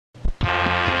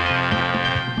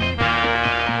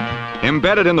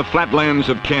Embedded in the flatlands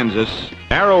of Kansas,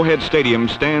 Arrowhead Stadium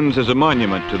stands as a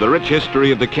monument to the rich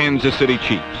history of the Kansas City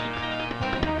Chiefs.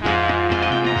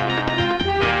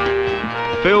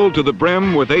 Filled to the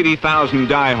brim with 80,000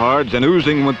 diehards and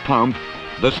oozing with pomp,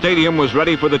 the stadium was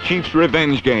ready for the Chiefs'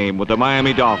 revenge game with the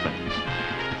Miami Dolphins.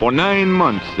 For 9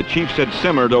 months, the Chiefs had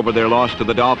simmered over their loss to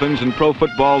the Dolphins in pro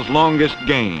football's longest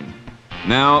game.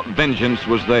 Now, vengeance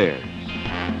was theirs.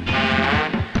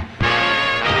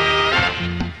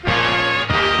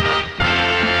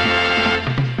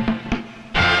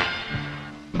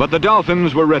 But the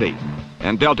Dolphins were ready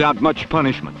and dealt out much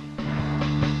punishment.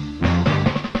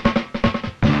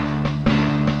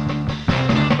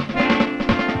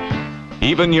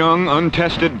 Even young,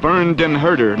 untested Burnden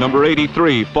Herder, number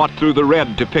 83, fought through the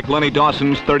red to pick Lenny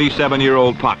Dawson's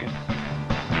 37-year-old pocket.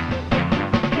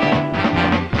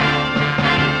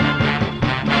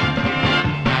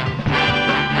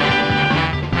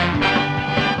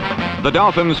 The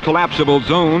Dolphins' collapsible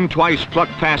zone twice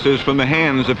plucked passes from the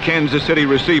hands of Kansas City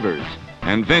receivers,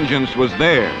 and vengeance was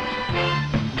theirs.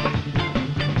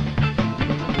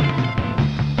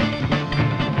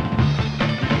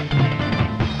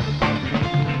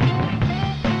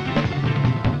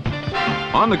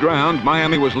 On the ground,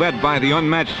 Miami was led by the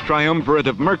unmatched triumvirate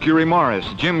of Mercury Morris,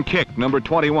 Jim Kick, number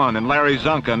 21, and Larry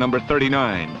Zonka, number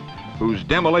 39, whose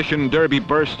demolition derby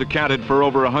burst accounted for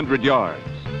over 100 yards.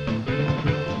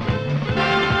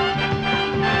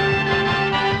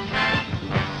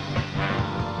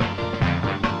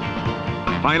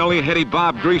 Finally, heady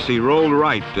Bob Greasy rolled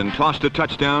right and tossed a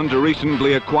touchdown to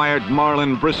recently acquired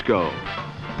Marlon Briscoe.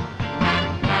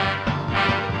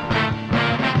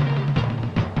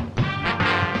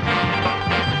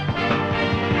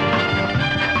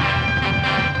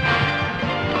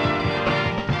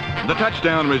 The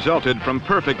touchdown resulted from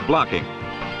perfect blocking.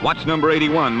 Watch number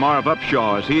 81, Marv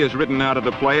Upshaw, as he is ridden out of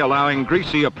the play, allowing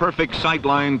Greasy a perfect sight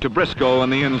line to Briscoe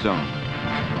in the end zone.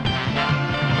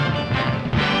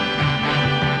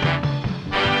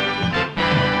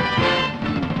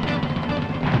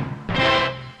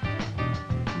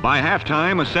 By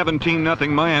halftime, a 17-0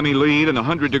 Miami lead and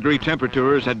 100-degree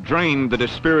temperatures had drained the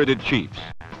dispirited Chiefs.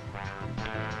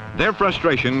 Their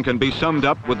frustration can be summed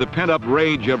up with the pent-up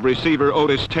rage of receiver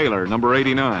Otis Taylor, number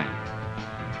 89.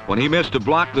 When he missed a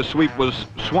block, the sweep was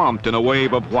swamped in a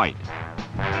wave of white.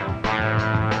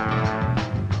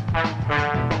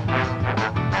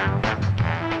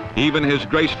 Even his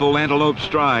graceful antelope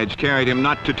strides carried him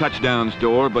not to touchdown's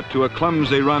door, but to a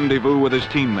clumsy rendezvous with his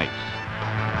teammates.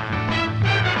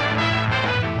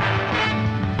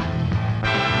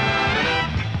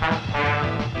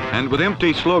 And with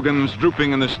empty slogans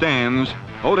drooping in the stands,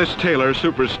 Otis Taylor,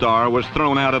 superstar, was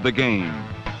thrown out of the game.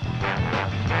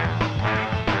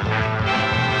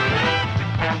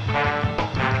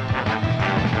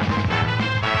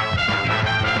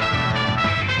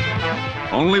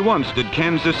 Only once did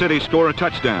Kansas City score a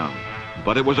touchdown,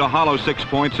 but it was a hollow 6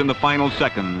 points in the final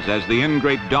seconds as the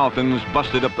ingrate Dolphins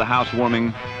busted up the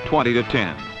housewarming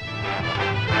 20-10.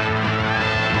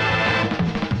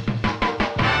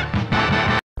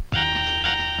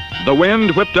 The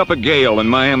wind whipped up a gale in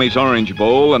Miami's Orange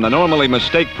Bowl, and the normally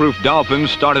mistake-proof Dolphins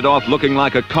started off looking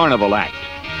like a carnival act.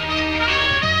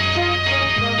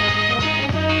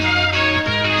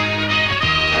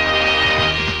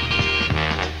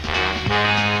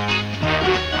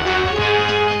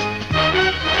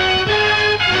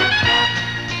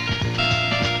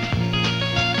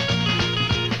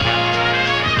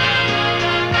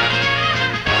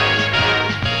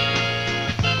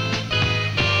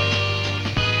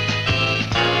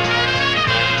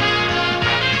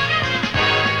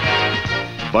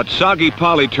 But soggy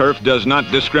polyturf does not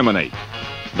discriminate.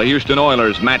 The Houston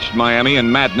Oilers matched Miami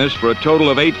in madness for a total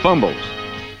of 8 fumbles.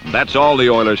 That's all the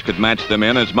Oilers could match them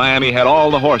in, as Miami had all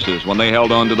the horses when they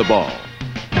held on to the ball.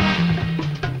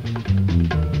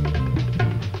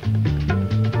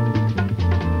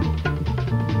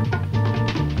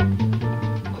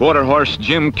 Quarter horse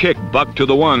Jim Kick bucked to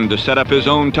the 1 to set up his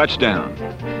own touchdown.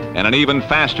 And an even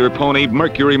faster pony,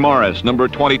 Mercury Morris, number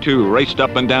 22, raced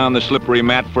up and down the slippery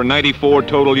mat for 94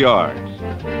 total yards.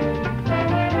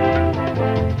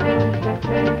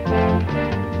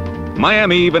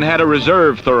 Miami even had a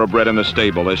reserve thoroughbred in the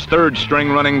stable as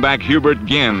third-string running back Hubert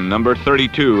Ginn, number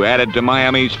 32, added to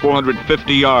Miami's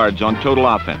 450 yards on total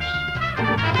offense.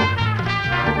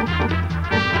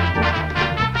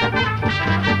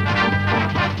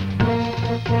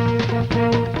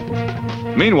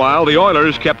 Meanwhile, the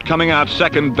Oilers kept coming out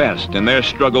second best in their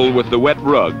struggle with the wet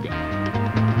rug.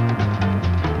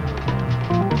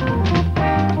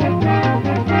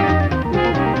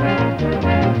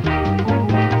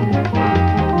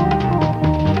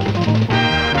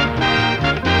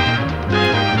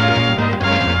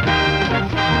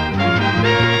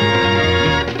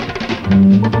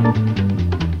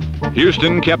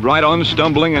 Houston kept right on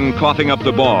stumbling and coughing up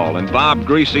the ball, and Bob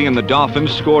Griese and the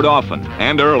Dolphins scored often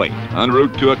and early, en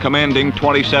route to a commanding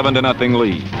 27-0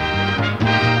 lead.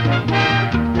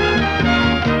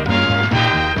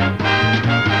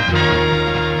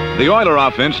 The Oiler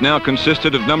offense now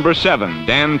consisted of number 7,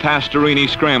 Dan Pastorini,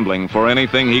 scrambling for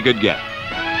anything he could get.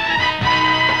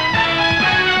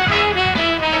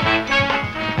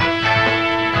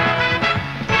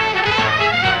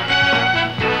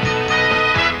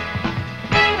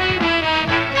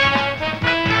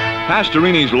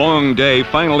 Pastorini's long day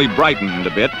finally brightened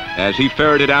a bit as he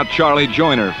ferreted out Charlie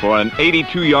Joyner for an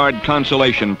 82-yard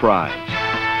consolation prize.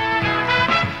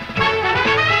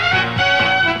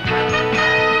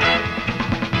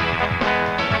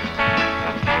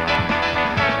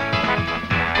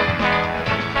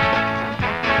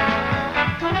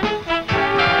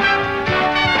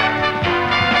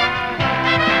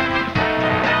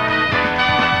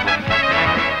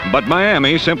 But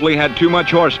Miami simply had too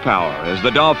much horsepower as the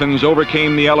Dolphins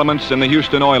overcame the elements in the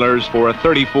Houston Oilers for a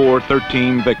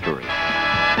 34-13 victory.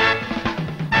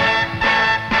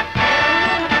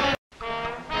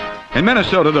 In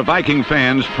Minnesota, the Viking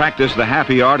fans practice the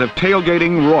happy art of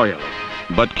tailgating royally.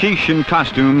 But quiche in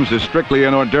costumes is strictly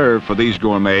an hors d'oeuvre for these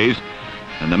gourmets,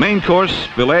 and the main course,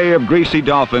 filet of greasy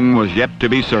dolphin, was yet to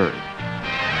be served.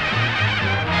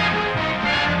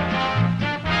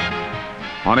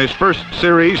 On his first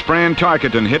series, Fran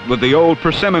Tarkenton hit with the old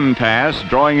persimmon pass,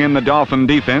 drawing in the Dolphin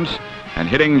defense and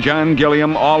hitting John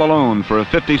Gilliam all alone for a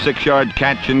 56-yard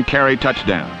catch and carry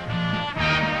touchdown.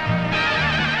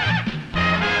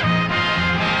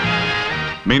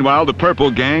 Meanwhile, the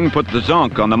Purple Gang put the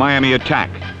zonk on the Miami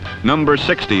attack. Number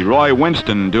 60, Roy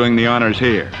Winston, doing the honors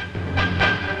here.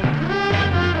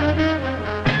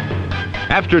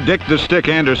 After Dick the Stick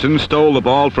Anderson stole the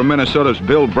ball from Minnesota's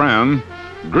Bill Brown,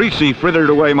 Griese frithered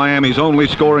away Miami's only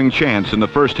scoring chance in the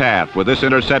first half with this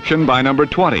interception by number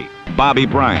 20, Bobby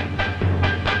Bryant.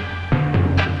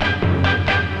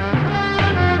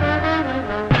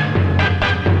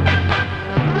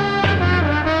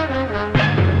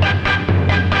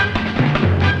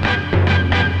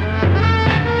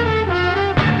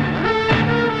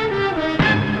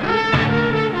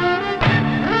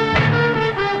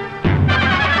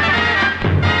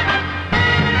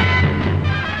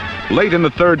 Late in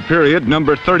the third period,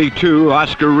 number 32,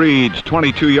 Oscar Reed's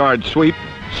 22-yard sweep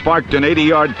sparked an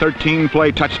 80-yard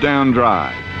 13-play touchdown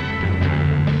drive.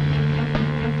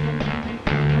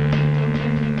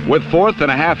 With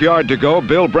 4.5 yards to go,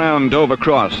 Bill Brown dove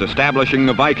across, establishing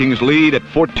the Vikings' lead at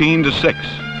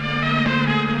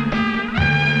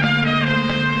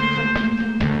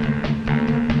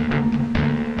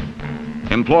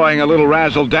 14-6. Employing a little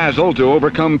razzle-dazzle to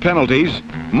overcome penalties,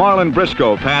 Marlon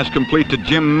Briscoe passed complete to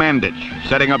Jim Mandich,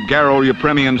 setting up Garo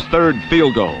Yepremian's third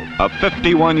field goal, a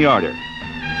 51-yarder.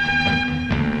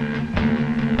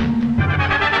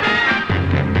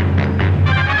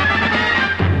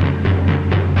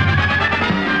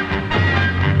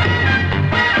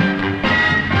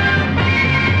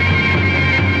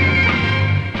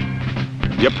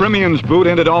 Yepremian's boot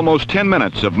ended almost 10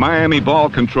 minutes of Miami ball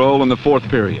control in the fourth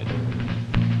period.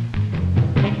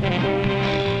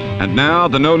 And now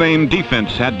the no-name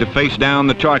defense had to face down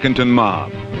the Tarkenton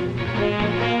mob.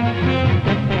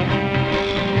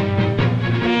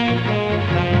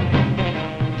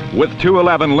 With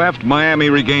 2:11 left,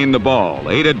 Miami regained the ball,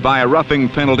 aided by a roughing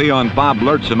penalty on Bob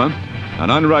Lertzema.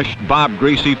 An unrushed Bob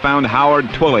Griese found Howard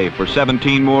Twilley for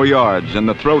 17 more yards in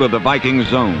the throat of the Vikings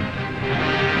zone.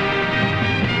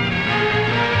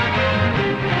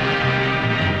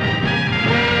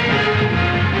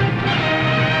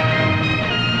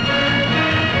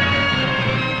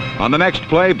 On the next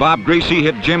play, Bob Griese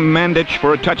hit Jim Mandich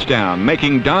for a touchdown,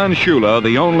 making Don Shula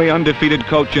the only undefeated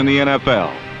coach in the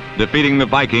NFL, defeating the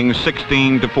Vikings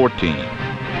 16-14.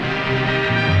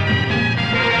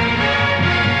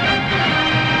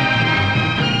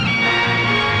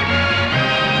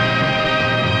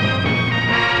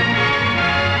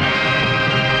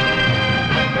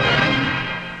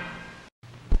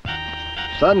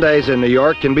 Sundays in New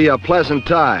York can be a pleasant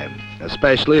time,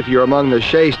 especially if you're among the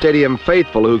Shea Stadium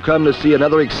faithful who come to see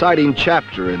another exciting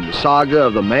chapter in the saga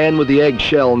of the man with the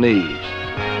eggshell knees.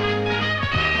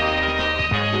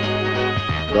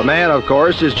 The man, of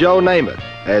course, is Joe Namath.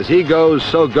 As he goes,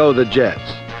 so go the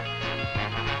Jets.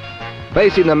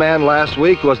 Facing the man last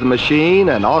week was the machine,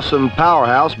 an awesome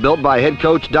powerhouse built by head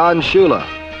coach Don Shula.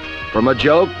 From a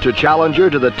joke to challenger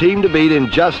to the team to beat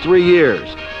in just 3 years,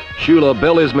 Shula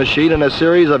built his machine in a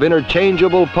series of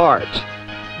interchangeable parts.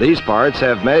 These parts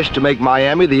have meshed to make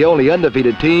Miami the only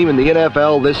undefeated team in the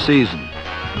NFL this season.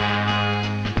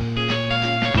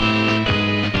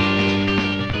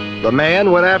 The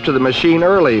man went after the machine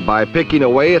early by picking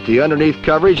away at the underneath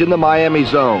coverage in the Miami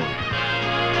zone.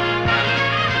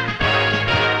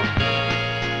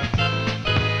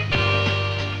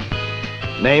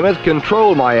 Namath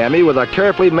controlled Miami with a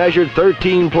carefully measured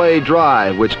 13-play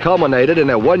drive, which culminated in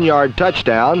a 1-yard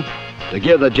touchdown to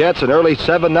give the Jets an early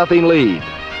 7-0 lead.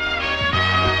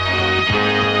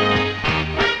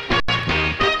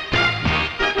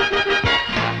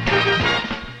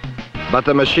 But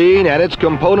the machine and its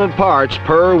component parts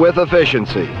purr with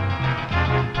efficiency.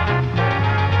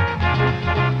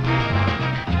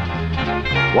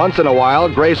 Once in a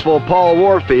while, graceful Paul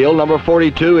Warfield, number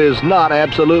 42, is not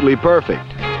absolutely perfect.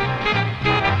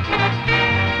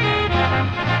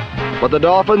 But the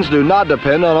Dolphins do not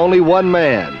depend on only one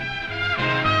man.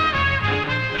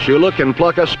 Shula can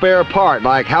pluck a spare part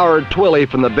like Howard Twilley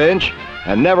from the bench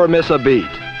and never miss a beat.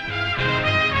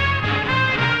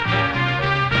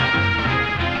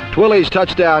 Twilley's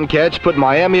touchdown catch put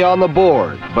Miami on the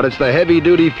board, but it's the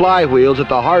heavy-duty flywheels at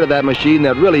the heart of that machine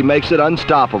that really makes it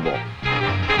unstoppable.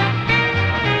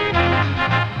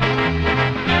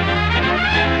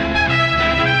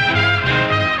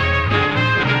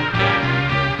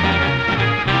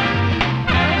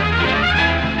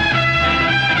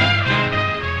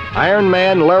 Iron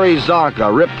Man Larry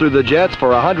Zonka ripped through the Jets for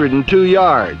 102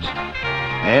 yards.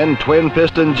 And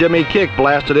twin-piston Jimmy Kick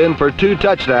blasted in for 2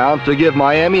 touchdowns to give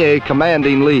Miami a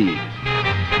commanding lead.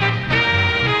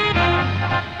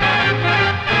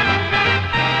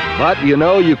 But you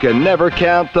know, you can never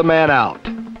count the man out.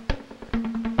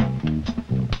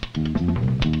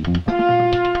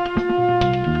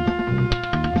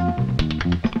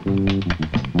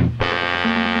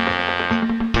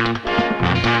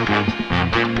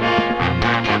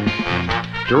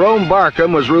 Jerome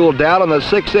Barkham was ruled down on the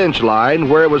 6-inch line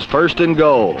where it was 1st and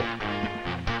goal.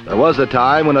 There was a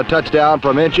time when a touchdown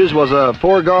from inches was a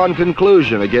foregone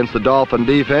conclusion against the Dolphin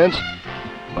defense,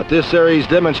 but this series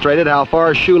demonstrated how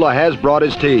far Shula has brought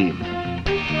his team.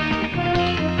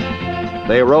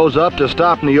 They rose up to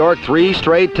stop New York 3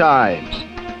 straight times.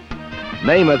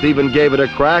 Namath even gave it a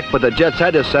crack, but the Jets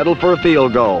had to settle for a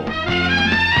field goal.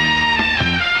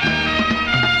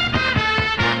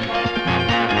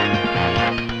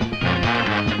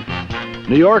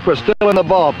 New York was still in the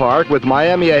ballpark with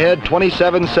Miami ahead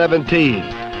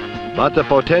 27-17, but the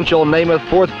potential Namath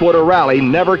fourth-quarter rally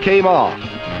never came off.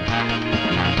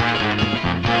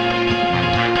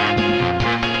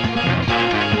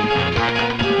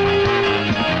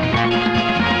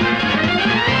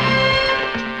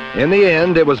 In the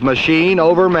end, it was machine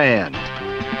over man.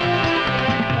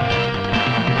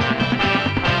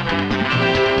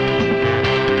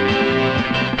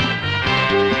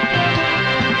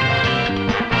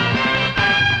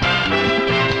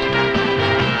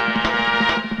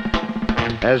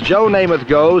 As Joe Namath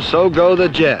goes, so go the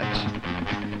Jets.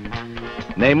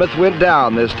 Namath went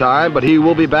down this time, but he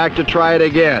will be back to try it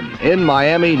again in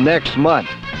Miami next month.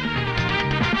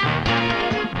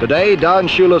 Today, Don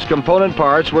Shula's component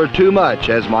parts were too much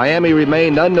as Miami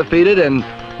remained undefeated and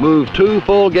moved 2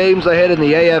 full games ahead in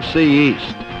the AFC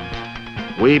East.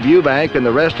 Weeb Eubank and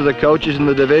the rest of the coaches in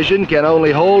the division can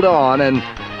only hold on and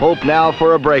hope now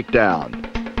for a breakdown.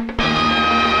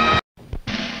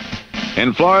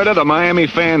 In Florida, the Miami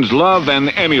fans love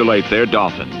and emulate their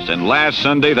Dolphins, and last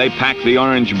Sunday they packed the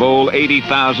Orange Bowl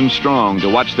 80,000 strong to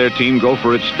watch their team go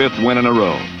for its 5th win in a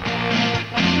row.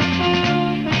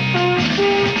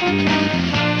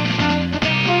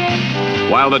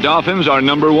 While the Dolphins are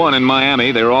 #1 in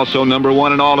Miami, they're also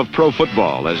 #1 in all of pro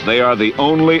football, as they are the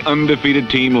only undefeated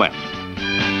team left.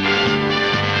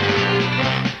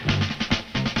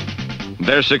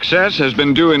 Their success has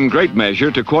been due in great measure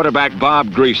to quarterback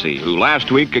Bob Greasy, who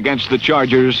last week against the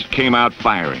Chargers came out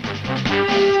firing.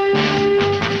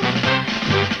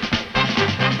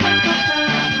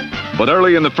 But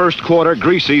early in the first quarter,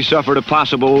 Greasy suffered a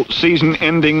possible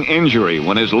season-ending injury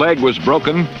when his leg was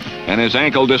broken and his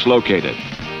ankle dislocated.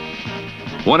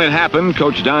 When it happened,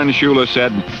 Coach Don Shula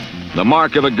said, "The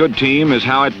mark of a good team is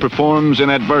how it performs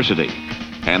in adversity.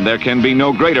 And there can be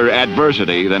no greater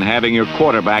adversity than having your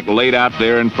quarterback laid out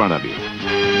there in front of you."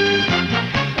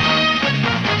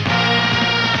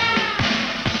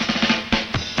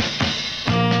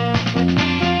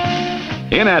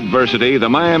 In adversity, the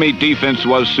Miami defense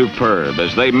was superb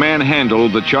as they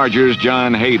manhandled the Chargers'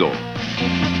 John Hadel.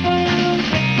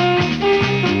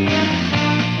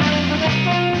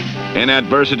 In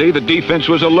adversity, the defense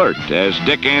was alert as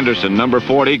Dick Anderson, number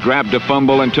 40, grabbed a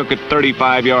fumble and took it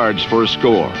 35 yards for a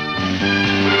score.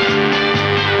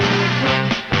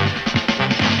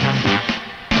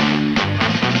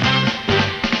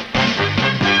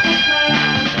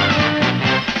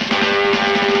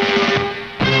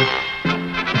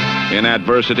 In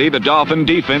adversity, the Dolphin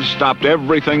defense stopped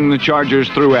everything the Chargers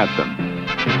threw at them.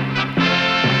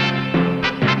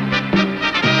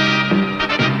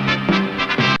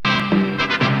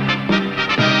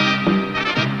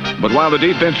 But while the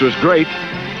defense was great,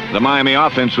 the Miami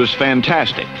offense was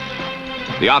fantastic.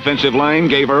 The offensive line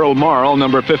gave Earl Morrall,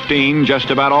 number 15,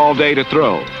 just about all day to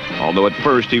throw, although at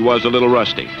first he was a little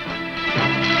rusty.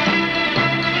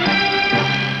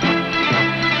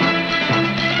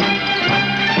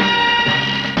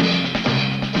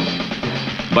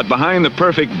 But behind the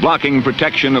perfect blocking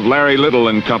protection of Larry Little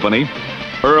and company,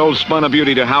 Earl spun a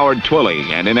beauty to Howard Twilley,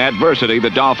 and in adversity, the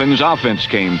Dolphins' offense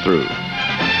came through.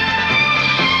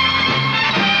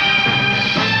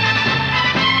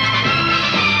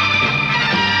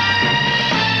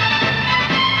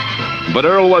 But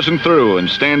Earl wasn't through, and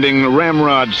standing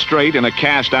ramrod straight in a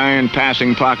cast-iron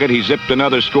passing pocket, he zipped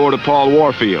another score to Paul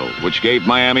Warfield, which gave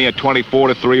Miami a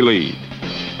 24-3 lead.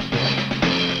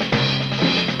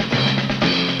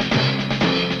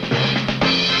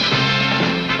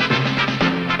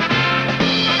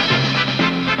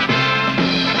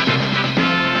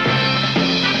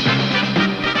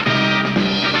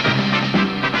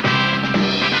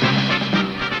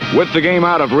 With the game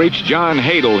out of reach, John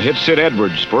Hadel hit Sid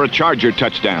Edwards for a Charger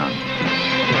touchdown.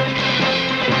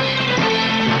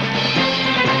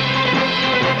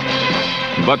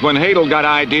 But when Hadel got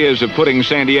ideas of putting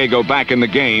San Diego back in the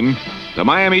game, the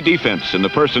Miami defense, in the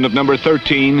person of number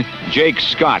 13, Jake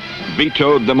Scott,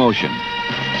 vetoed the motion.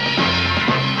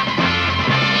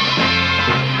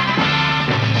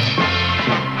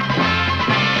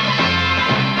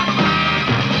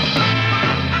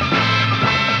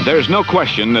 There's no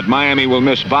question that Miami will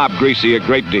miss Bob Greasy a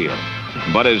great deal.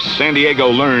 But as San Diego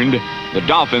learned, the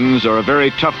Dolphins are a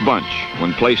very tough bunch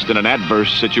when placed in an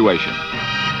adverse situation.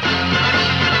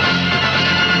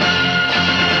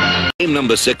 Game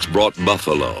number 6 brought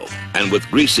Buffalo, and with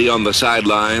Greasy on the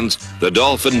sidelines, the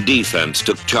Dolphin defense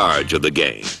took charge of the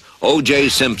game. O.J.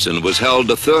 Simpson was held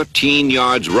to 13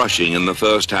 yards rushing in the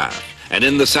first half, and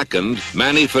in the second,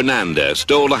 Manny Fernandez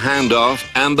stole a handoff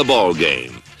and the ball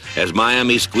game, as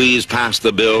Miami squeezed past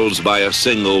the Bills by a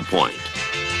single point.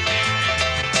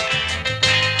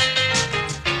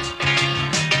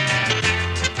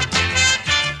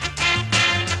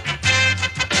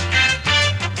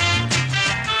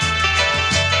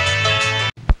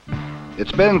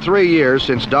 It's been 3 years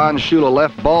since Don Shula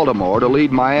left Baltimore to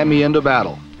lead Miami into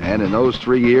battle, and in those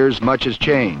 3 years, much has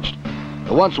changed.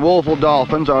 The once woeful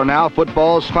Dolphins are now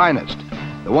football's finest.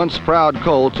 The once proud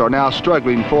Colts are now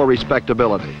struggling for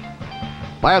respectability.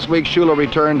 Last week, Shula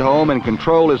returned home and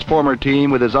controlled his former team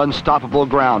with his unstoppable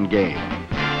ground game.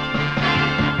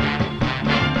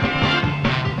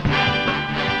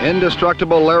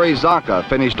 Indestructible Larry Zonka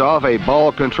finished off a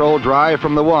ball control drive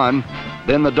from the 1.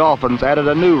 Then the Dolphins added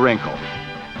a new wrinkle.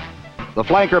 The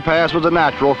flanker pass was a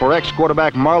natural for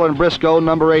ex-quarterback Marlon Briscoe,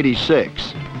 number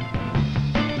 86.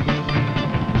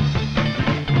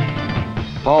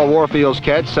 Paul Warfield's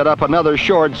catch set up another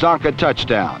short Zonka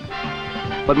touchdown.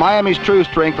 But Miami's true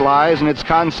strength lies in its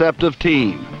concept of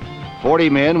team.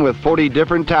 40 men with 40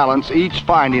 different talents, each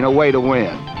finding a way to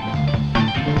win.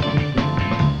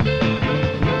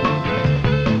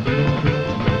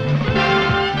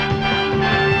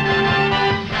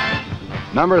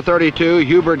 Number 32,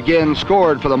 Hubert Ginn,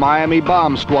 scored for the Miami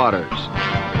Bomb Squatters.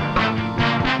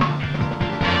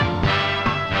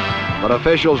 But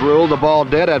officials ruled the ball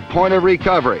dead at point of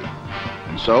recovery.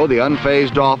 And so the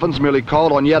unfazed Dolphins merely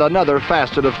called on yet another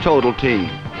facet of total team.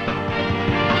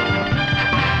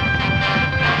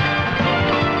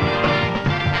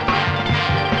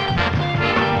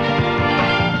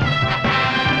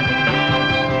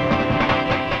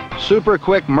 Super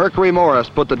quick Mercury Morris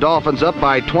put the Dolphins up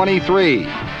by 23.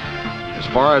 As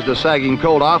far as the sagging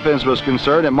Colt offense was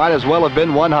concerned, it might as well have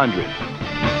been 100.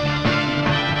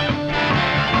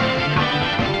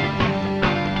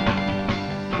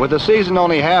 With the season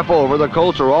only half over, the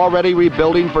Colts are already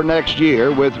rebuilding for next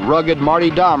year with rugged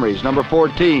Marty Domrys, number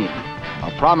 14,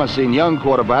 a promising young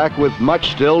quarterback with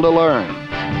much still to learn.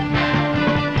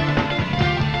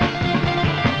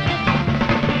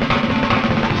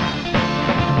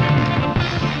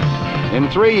 In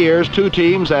 3 years, 2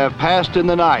 teams have passed in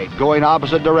the night, going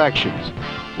opposite directions.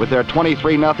 With their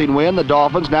 23-0 win, the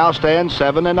Dolphins now stand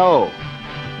 7-0.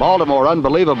 Baltimore,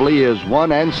 unbelievably, is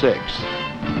 1-6.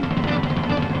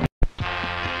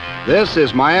 This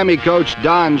is Miami coach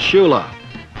Don Shula,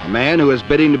 a man who is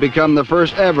bidding to become the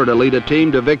first ever to lead a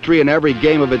team to victory in every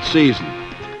game of its season.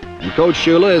 And Coach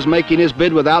Shula is making his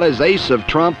bid without his ace of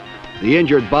trump, the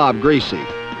injured Bob Greasy.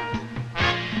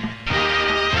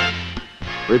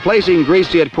 Replacing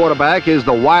Greasy at quarterback is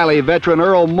the wily veteran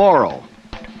Earl Morrall.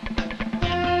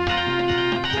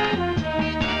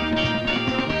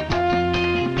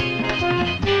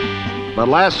 But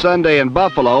last Sunday in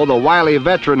Buffalo, the wily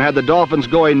veteran had the Dolphins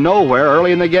going nowhere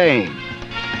early in the game.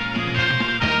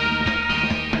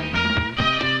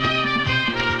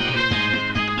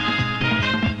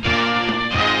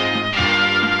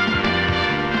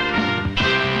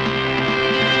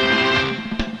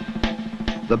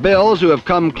 The Bills, who have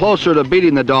come closer to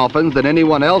beating the Dolphins than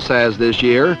anyone else has this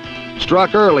year,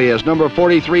 struck early as number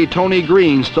 43 Tony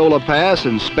Green stole a pass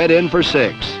and sped in for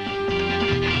 6.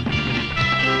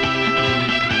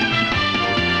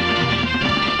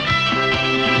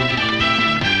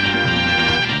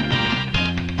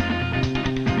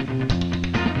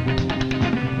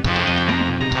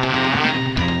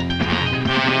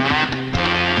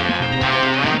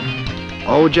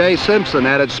 O.J. Simpson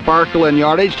added sparkle and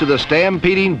yardage to the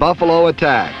stampeding Buffalo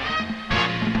attack.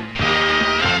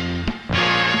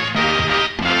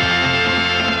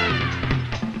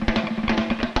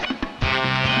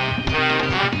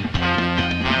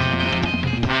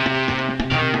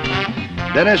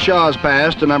 Dennis Shaw's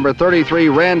pass to number 33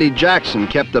 Randy Jackson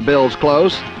kept the Bills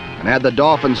close and had the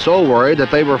Dolphins so worried that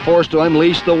they were forced to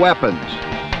unleash the weapons.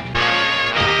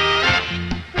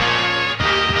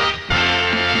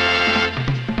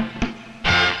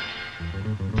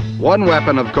 One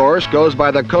weapon, of course, goes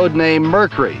by the code name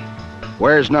Mercury,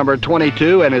 wears number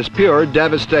 22 and is pure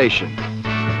devastation.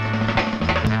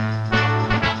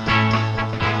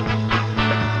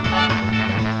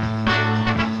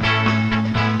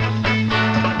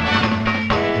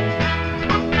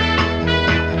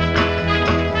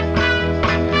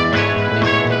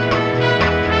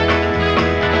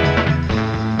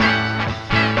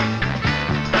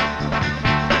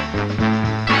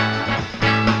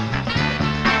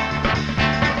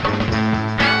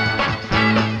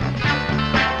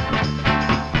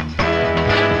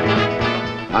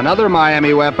 Another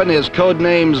Miami weapon is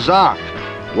codenamed Zonk,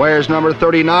 wears number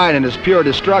 39 and is pure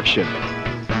destruction.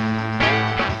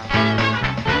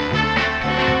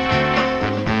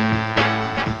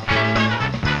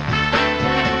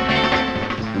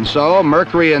 And so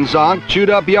Mercury and Zonk chewed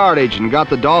up yardage and got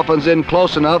the Dolphins in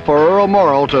close enough for Earl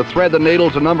Morrall to thread the needle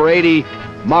to number 80,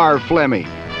 Marv Fleming.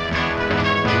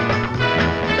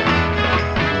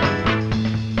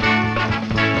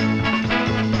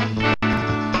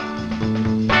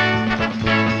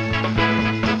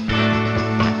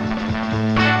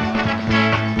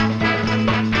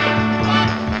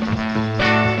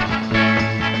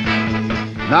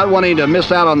 Not wanting to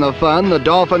miss out on the fun, the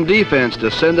Dolphin defense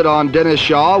descended on Dennis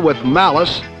Shaw with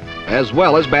malice as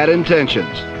well as bad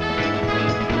intentions.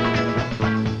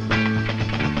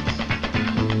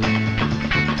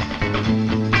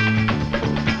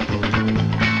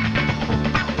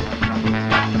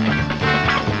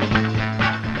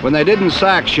 When they didn't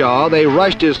sack Shaw, they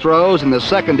rushed his throws and the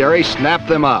secondary snapped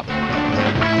them up.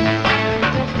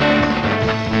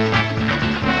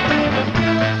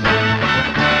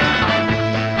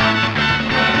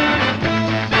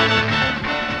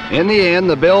 In the end,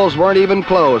 the Bills weren't even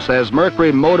close as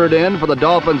Mercury motored in for the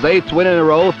Dolphins' 8th win in a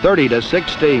row,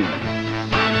 30-16.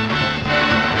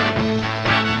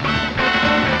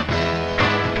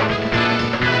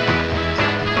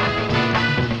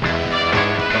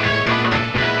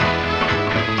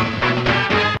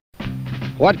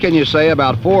 What can you say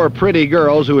about 4 pretty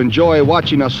girls who enjoy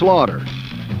watching a slaughter?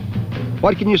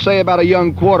 What can you say about a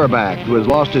young quarterback who has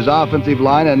lost his offensive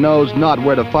line and knows not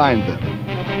where to find them?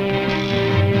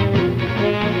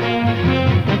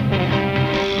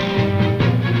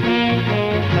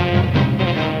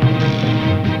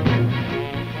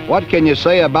 What can you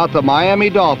say about the Miami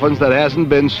Dolphins that hasn't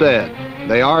been said?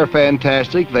 They are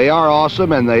fantastic, they are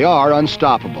awesome, and they are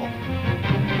unstoppable.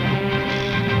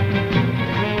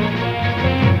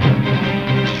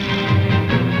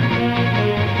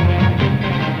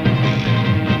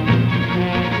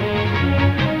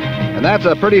 And that's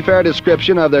a pretty fair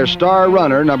description of their star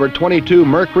runner, number 22,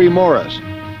 Mercury Morris,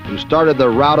 who started the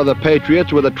rout of the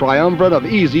Patriots with a triumvirate of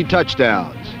easy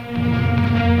touchdowns.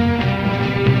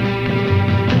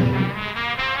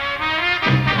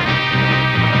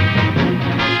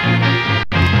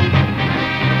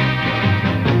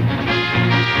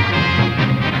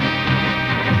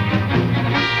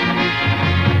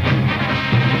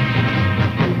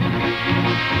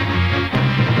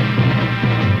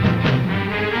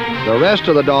 The rest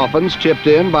of the Dolphins chipped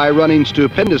in by running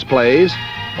stupendous plays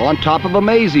on top of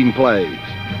amazing plays.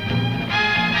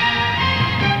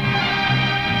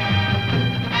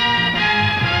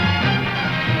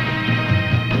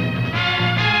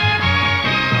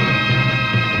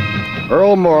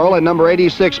 Earl Morrill and number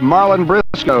 86 Marlon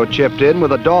Briscoe chipped in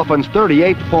with the Dolphins'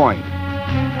 38th point.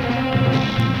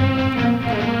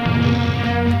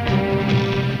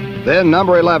 Then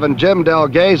number 11 Jim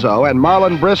Delgazo and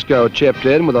Marlon Briscoe chipped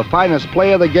in with the finest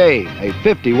play of the game, a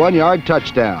 51-yard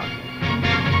touchdown.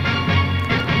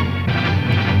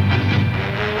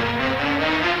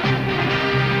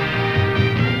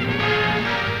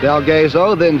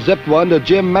 Delgazo then zipped one to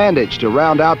Jim Mandich to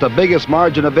round out the biggest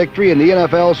margin of victory in the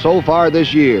NFL so far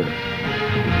this year.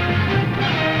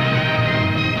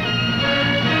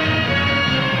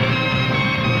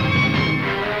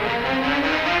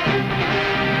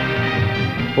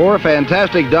 For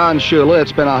fantastic Don Shula,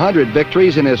 it's been 100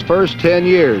 victories in his first 10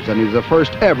 years, and he's the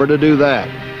first ever to do that.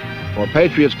 For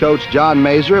Patriots coach John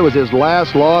Mazur, it was his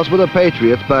last loss with the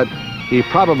Patriots, but he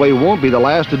probably won't be the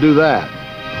last to do that.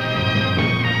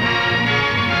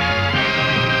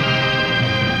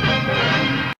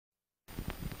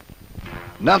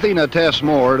 Nothing attests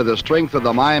more to the strength of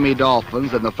the Miami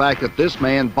Dolphins than the fact that this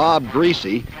man, Bob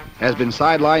Greasy, has been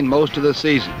sidelined most of the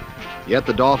season. Yet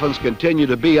the Dolphins continue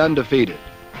to be undefeated.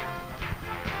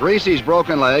 Greasy's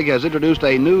broken leg has introduced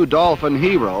a new Dolphin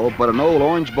hero, but an old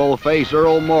Orange Bowl face,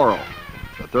 Earl Morrill.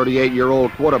 The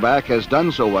 38-year-old quarterback has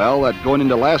done so well that going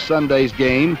into last Sunday's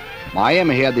game,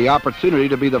 Miami had the opportunity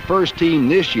to be the first team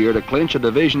this year to clinch a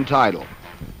division title.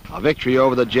 A victory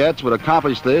over the Jets would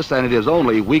accomplish this, and it is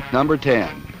only week number 10.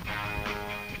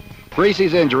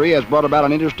 Greasy's injury has brought about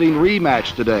an interesting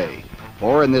rematch today.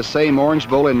 For in this same Orange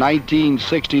Bowl in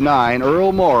 1969,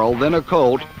 Earl Morrill, then a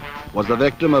Colt, was the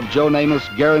victim of Joe Namath's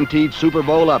guaranteed Super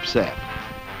Bowl upset.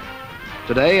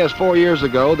 Today, as 4 years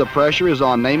ago, the pressure is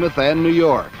on Namath and New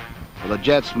York. The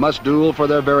Jets must duel for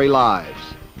their very lives.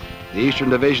 The Eastern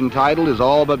Division title is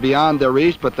all but beyond their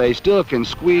reach, but they still can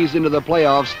squeeze into the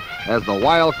playoffs as the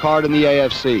wild card in the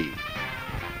AFC.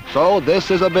 So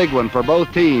this is a big one for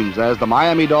both teams as the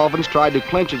Miami Dolphins tried to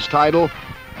clinch its title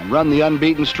and run the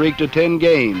unbeaten streak to 10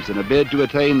 games in a bid to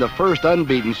attain the first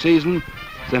unbeaten season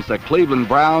since the Cleveland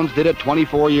Browns did it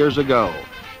 24 years ago.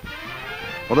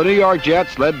 For the New York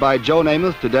Jets, led by Joe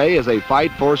Namath, today is a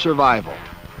fight for survival.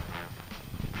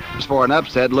 For an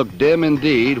upset looked dim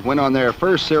indeed when on their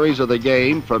first series of the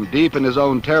game from deep in his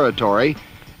own territory,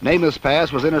 Namath's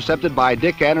pass was intercepted by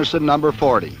Dick Anderson, number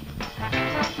 40.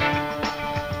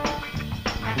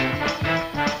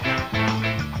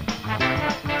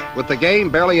 With the game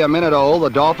barely a minute old, the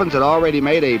Dolphins had already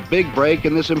made a big break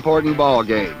in this important ball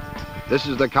game. This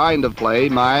is the kind of play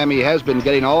Miami has been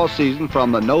getting all season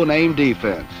from the no-name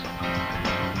defense.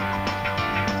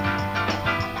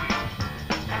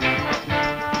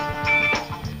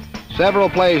 Several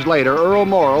plays later, Earl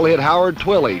Morrill hit Howard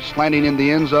Twilley, slanting in the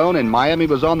end zone, and Miami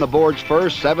was on the boards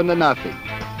first, 7-0.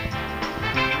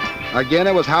 Again,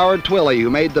 it was Howard Twilley who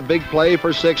made the big play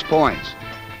for 6 points.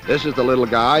 This is the little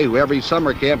guy who every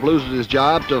summer camp loses his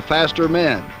job to faster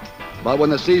men. But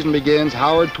when the season begins,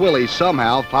 Howard Twilley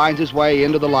somehow finds his way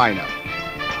into the lineup.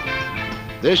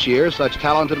 This year, such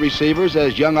talented receivers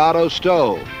as young Otto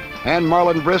Stowe and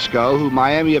Marlon Briscoe, who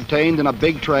Miami obtained in a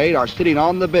big trade, are sitting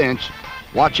on the bench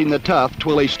watching the tough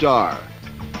Twilley star.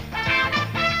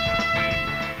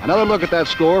 Another look at that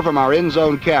score from our end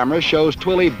zone camera shows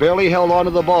Twilley barely held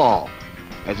onto the ball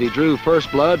as he drew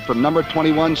first blood from number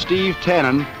 21 Steve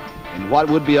Tannen in what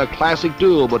would be a classic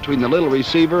duel between the little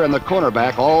receiver and the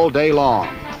cornerback all day long.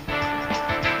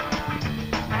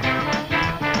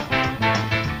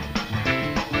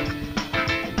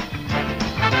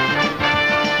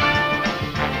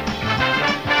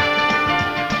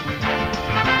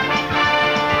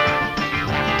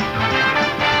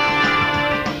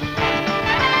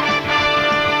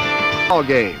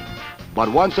 Game.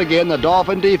 But once again, the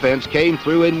Dolphin defense came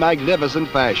through in magnificent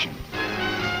fashion.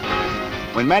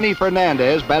 When Manny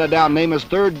Fernandez batted down Namath's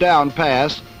third down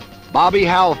pass, Bobby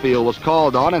Halfield was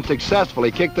called on and successfully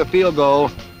kicked the field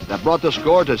goal that brought the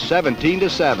score to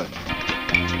 17-7.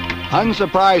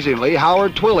 Unsurprisingly,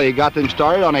 Howard Twilley got them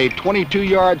started on a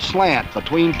 22-yard slant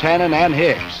between Tannen and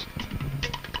Hicks.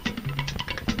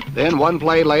 Then one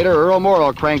play later, Earl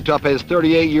Morrill cranked up his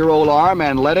 38-year-old arm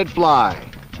and let it fly.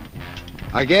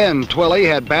 Again, Twilley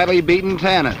had badly beaten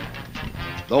Tannen.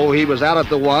 Though he was out at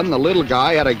the one, the little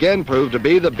guy had again proved to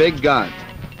be the big gun.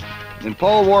 In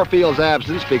Paul Warfield's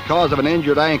absence because of an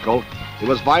injured ankle, it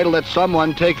was vital that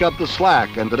someone take up the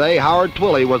slack, and today Howard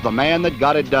Twilley was the man that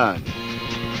got it done.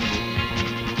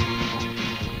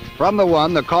 From the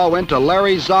one, the call went to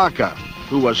Larry Zonka,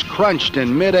 who was crunched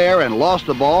in midair and lost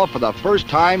the ball for the first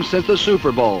time since the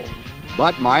Super Bowl.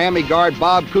 But Miami guard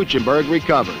Bob Kuchenberg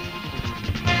recovered.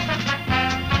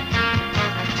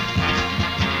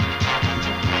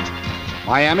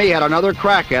 Miami had another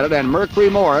crack at it, and Mercury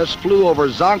Morris flew over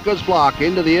Zonka's block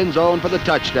into the end zone for the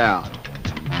touchdown.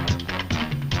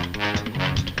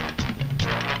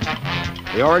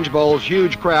 The Orange Bowl's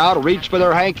huge crowd reached for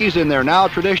their hankies in their now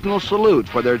traditional salute,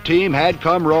 for their team had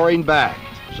come roaring back.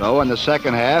 So in the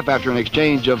second half, after an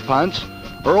exchange of punts,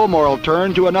 Earl Morrill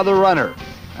turned to another runner,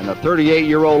 and the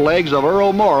 38-year-old legs of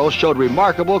Earl Morrill showed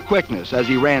remarkable quickness as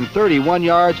he ran 31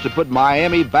 yards to put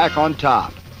Miami back on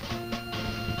top.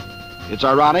 It's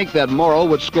ironic that Morrill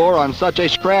would score on such a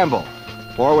scramble,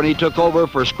 for when he took over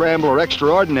for scrambler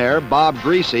extraordinaire Bob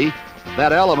Greasy,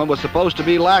 that element was supposed to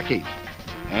be lacking,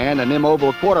 and an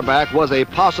immobile quarterback was a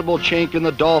possible chink in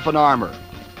the Dolphin armor.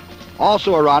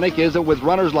 Also ironic is that with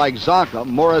runners like Zonka,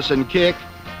 Morris, and Kick,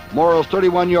 Morrill's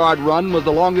 31-yard run was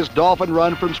the longest Dolphin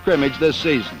run from scrimmage this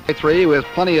season. With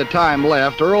plenty of time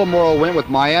left, Earl Morrill went with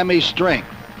Miami's strength,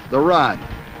 the run.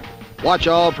 Watch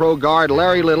All-Pro guard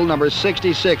Larry Little, number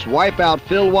 66, wipe out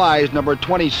Phil Wise, number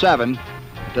 27,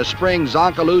 to spring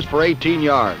Zonka loose for 18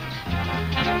 yards.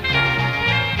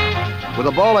 With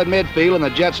the ball at midfield and the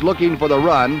Jets looking for the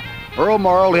run, Earl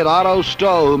Morrill hit Otto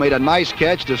Stowe, who made a nice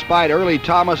catch despite Early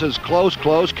Thomas's close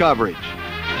coverage.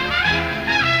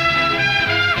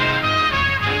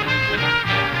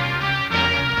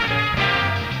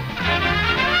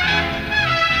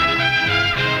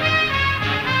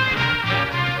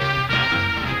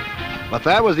 But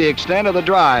that was the extent of the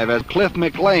drive as Cliff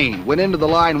McLean went into the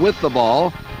line with the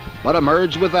ball, but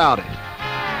emerged without it.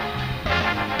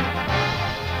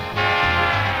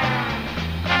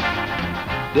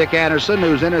 Dick Anderson,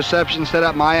 whose interception set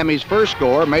up Miami's first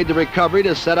score, made the recovery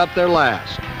to set up their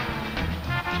last.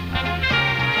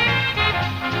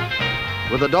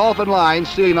 With the Dolphin line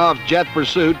sealing off jet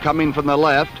pursuit coming from the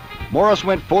left, Morris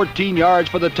went 14 yards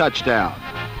for the touchdown.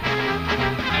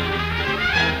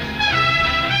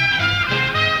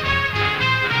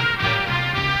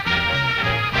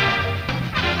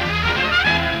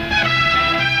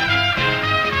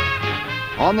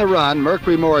 On the run,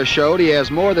 Mercury Morris showed he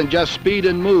has more than just speed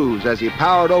and moves as he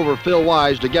powered over Phil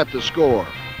Wise to get the score.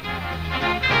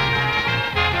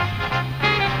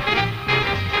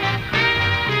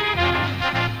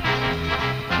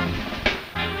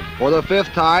 For the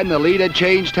fifth time, the lead had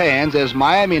changed hands as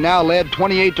Miami now led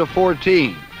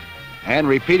 28-14. And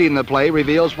repeating the play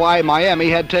reveals why Miami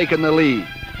had taken the lead.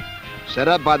 Set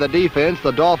up by the defense,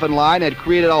 the Dolphin line had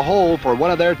created a hole for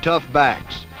one of their tough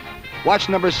backs. Watch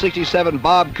number 67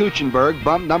 Bob Kuchenberg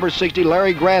bump number 60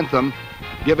 Larry Grantham,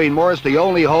 giving Morris the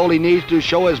only hole he needs to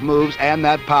show his moves and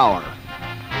that power.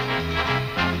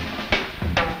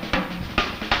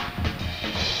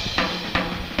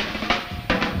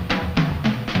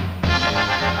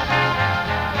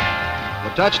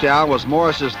 The touchdown was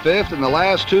Morris's fifth in the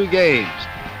last two games,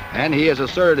 and he has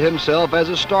asserted himself as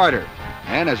a starter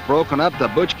and has broken up the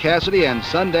Butch Cassidy and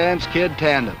Sundance Kid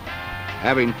tandem,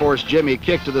 having forced Jimmy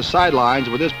Kick to the sidelines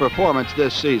with his performance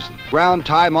this season. Ground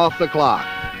time off the clock.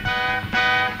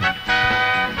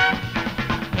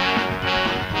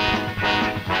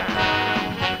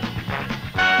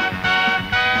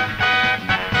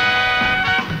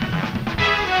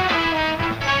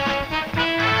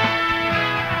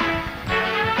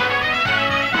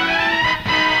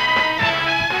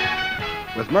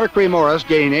 With Mercury Morris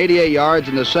gaining 88 yards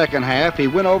in the second half, he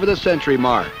went over the century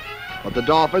mark. But the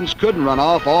Dolphins couldn't run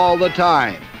off all the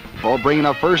time, while bringing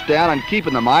a first down and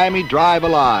keeping the Miami drive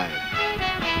alive.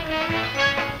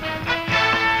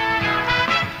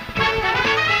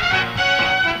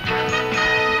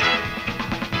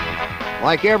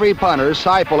 Like every punter,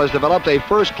 Seipel has developed a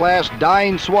first-class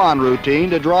dying swan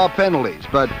routine to draw penalties,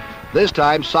 but this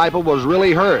time Seipel was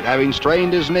really hurt, having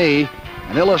strained his knee,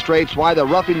 and illustrates why the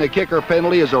roughing the kicker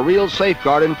penalty is a real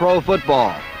safeguard in pro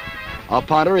football. A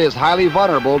punter is highly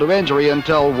vulnerable to injury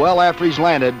until well after he's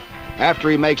landed, after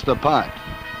he makes the punt.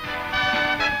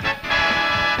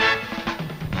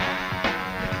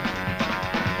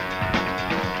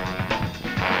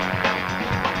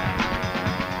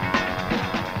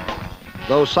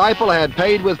 Though Seipel had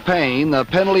paid with pain, the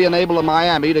penalty enabled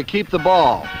Miami to keep the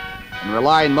ball. And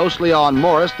relying mostly on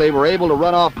Morris, they were able to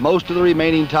run off most of the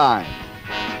remaining time.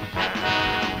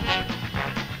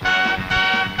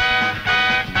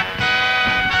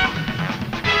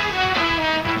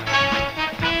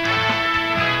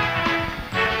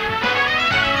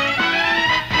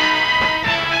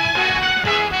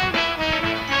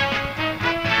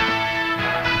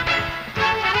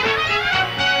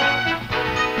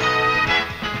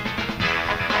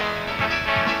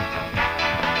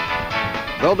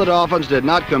 Though the Dolphins did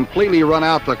not completely run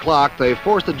out the clock, they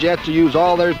forced the Jets to use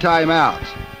all their timeouts,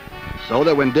 so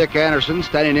that when Dick Anderson,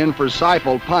 standing in for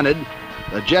Seipel, punted,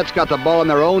 The Jets got the ball in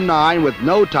their own 9 with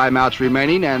no timeouts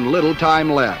remaining and little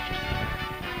time left.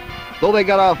 Though they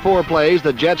got off 4 plays,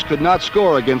 the Jets could not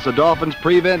score against the Dolphins'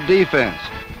 prevent defense,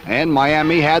 and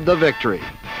Miami had the victory.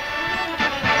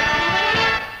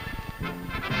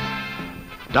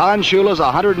 Don Shula's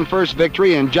 101st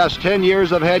victory in just 10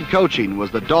 years of head coaching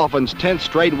was the Dolphins' 10th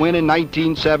straight win in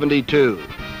 1972.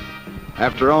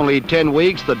 After only 10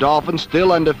 weeks, the Dolphins,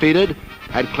 still undefeated,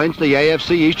 had clinched the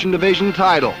AFC Eastern Division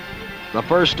title, the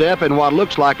first step in what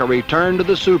looks like a return to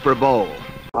the Super Bowl.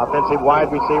 Offensive wide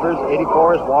receivers,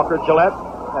 84 is Walker Gillette,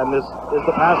 and this is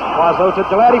the pass Quazzo to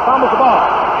Gillette. He fumbles the ball.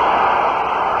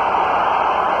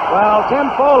 Well, Tim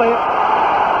Foley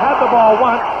had the ball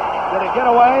once. Did it get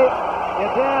away?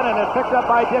 It did, and it's picked up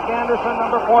by Dick Anderson,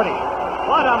 number 40.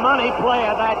 What a money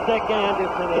player that Dick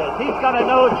Anderson is. He's got a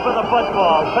nose for the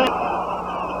football.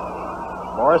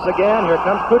 Morris again. Here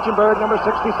comes Kuchenberg, number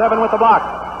 67, with the block.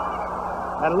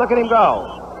 And look at him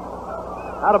go.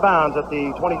 Out of bounds at the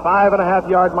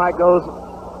 25.5-yard mark goes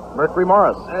Mercury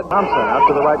Morris. Ed Thompson. Out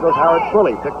to the right goes Howard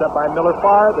Twilley. Picked up by Miller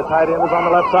Farr. The tight end was on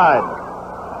the left side.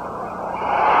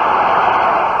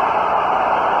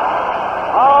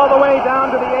 All the way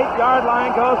down to the 8-yard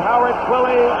line goes Howard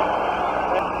Twilley.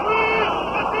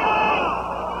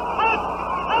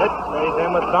 It stays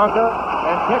in with Zonka,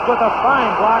 and Kick with a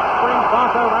fine block springs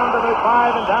Zonka around to the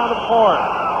 5 and down to the 4.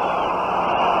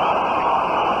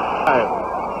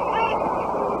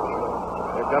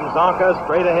 Here comes Zonka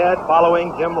straight ahead,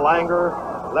 following Jim Langer,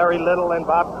 Larry Little, and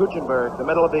Bob Kuchenberg, the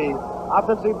middle of the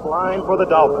offensive line for the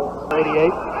Dolphins.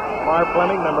 88, Marv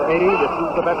Fleming, number 80. This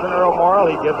is the veteran Earl Morrill.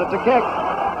 He gives it to Kick.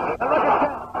 And look at Kick.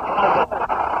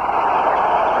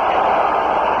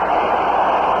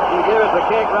 He gives the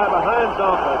Kick right behind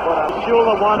Zonka.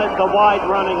 Shula wanted the wide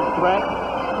running threat.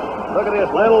 Look at this.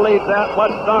 Little leads out.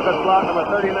 Watch Zonka's block, number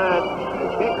 39.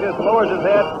 Kick just lowers his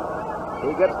head.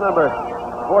 He gets number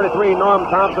 43, Norm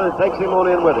Thompson, and takes him on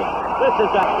in with him. This is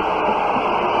that.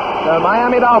 The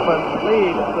Miami Dolphins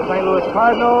lead the St. Louis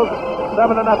Cardinals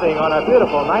 7-0 on a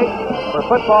beautiful night for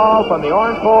football from the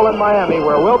Orange Bowl in Miami,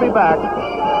 where we'll be back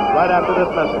right after this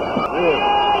message.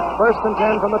 First and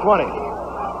 10 from the 20.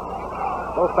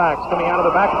 Both backs coming out of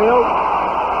the backfield.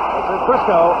 This is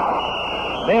Briscoe.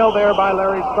 Nailed there by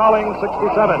Larry Stalling, 67.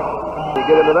 You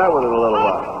get into that one in a little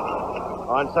while.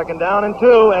 On second down and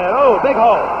 2, and oh, big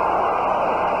hole.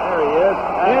 There he is.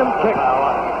 Jim Kick.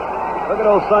 Look at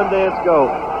old Sundance go.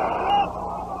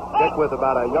 Kick with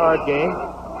about a yard gain.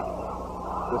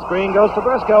 The screen goes to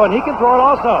Briscoe, and he can throw it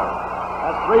also.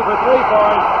 That's 3 for 3 for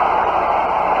him.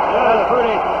 Yeah, that's a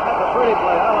pretty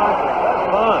play. I like it. That's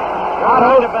fun. You're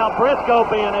right about Briscoe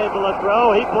being able to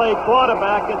throw. He played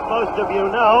quarterback, as most of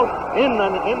you know, in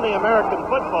the American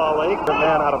Football League. The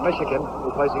man out of Michigan,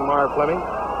 replacing Marv Fleming.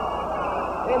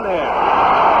 In there.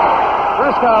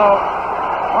 Briscoe.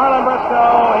 Marlon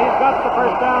Briscoe. He's got the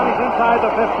first down. He's inside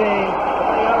the 15.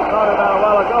 I was talking about a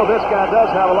while ago. This guy does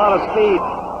have a lot of speed.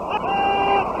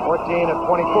 14 of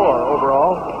 24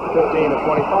 overall. 15 of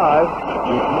 25.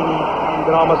 You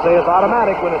can almost say it's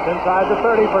automatic when it's inside the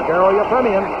 30 for Garo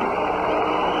Yepremian.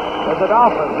 As the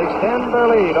Dolphins extend their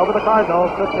lead over the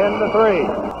Cardinals to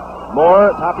 10-3.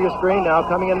 Moore, top of your screen, now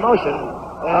coming in motion.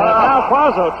 And now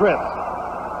Quazzo trips.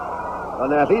 Well,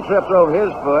 now, if he trips over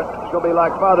his foot, it's going to be like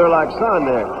father, like son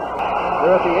there.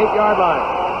 They're at the 8-yard line.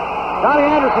 Donnie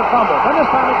Anderson fumbles, and this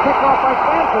time it's picked off by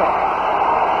Stanfield.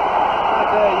 I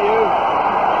tell you.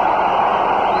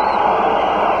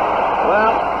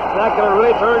 Well, that could have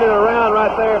really turned it around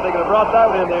right there. If they could have brought that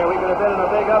one in there, we could have been in a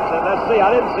big upset. Let's see.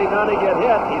 I didn't see Donnie get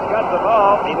hit. He's got the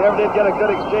ball. He never did get a good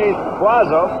exchange from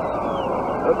Quazzo.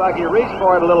 Looked like he reached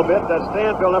for it a little bit. That's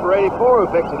Stanfield, number 84,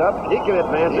 who picks it up. He can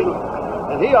advance it.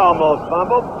 And he almost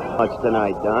fumbled. Much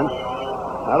tonight, Don.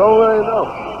 I don't really know.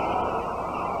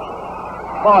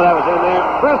 Oh, that was in there.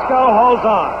 Briscoe holds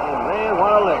on. And man,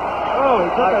 what a lick. Oh,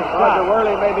 he took a shot. Roger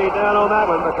Worley may be down on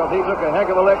that one because he took a heck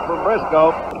of a lick from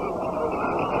Briscoe.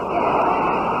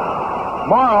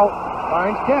 Morrow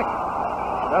finds Kick.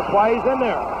 That's why he's in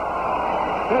there.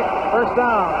 Kick, first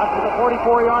down, up to the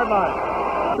 44-yard line.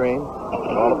 Screen,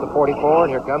 ball at the 44,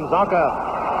 and here comes Zonka.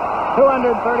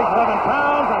 237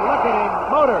 pounds, and look at him,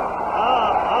 motor.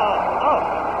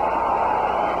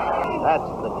 That's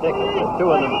the ticket, the two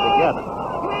of them together.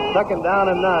 Second down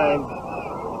and 9.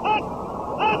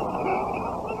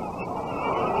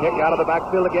 Kick out of the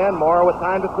backfield again. Morrow with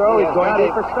time to throw. He's going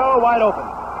deep for Stowe, wide open.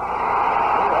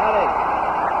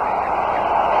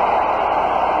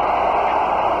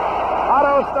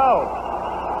 Otto Stowe.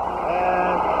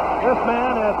 And this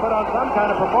man has put on some kind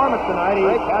of performance tonight.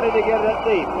 How did he get that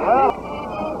deep? Well,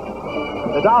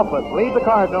 The Dolphins lead the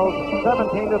Cardinals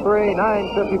 17-3,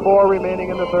 9:54 remaining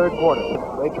in the third quarter.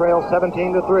 They trail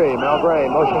 17-3. Mel Gray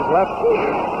motions left.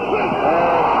 And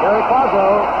Gary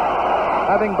Quazzo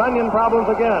having bunion problems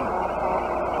again.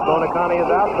 Bonacani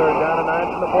is out, third down and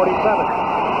 9 from the 47.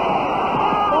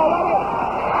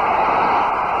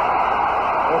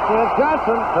 This is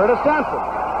Johnson, Curtis Johnson.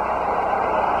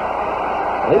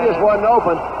 He just wasn't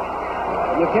open.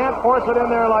 You can't force it in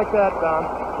there like that, Don.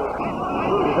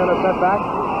 He's in a setback.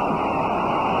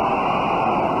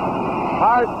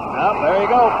 Hart. Yep, there you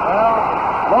go. Well,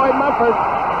 Lloyd Mumford.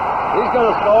 He's going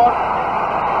to score.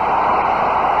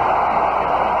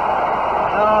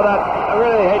 Oh, I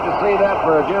really hate to see that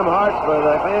for Jim Hartz, but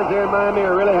the fans here in Miami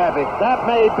are really happy. That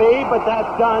may be, but that's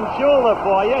Don Shula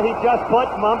for you. He just put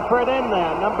Mumford in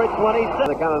there, number 26.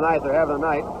 The kind of night they're having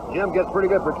tonight. Jim gets pretty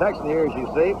good protection here, as you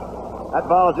see. That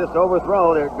ball is just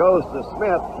overthrown. It goes to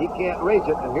Smith. He can't reach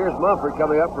it, and here's Mumford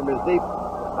coming up from his deep.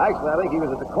 Actually, I think he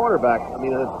was at the cornerback. I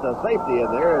mean, it's a safety in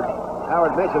there. And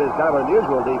Howard mentioned it's kind of an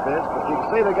unusual defense, but you can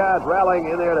see the guys rallying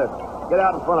in there to get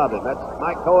out in front of him. That's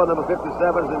Mike Cohen, number 57,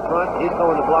 is in front. He's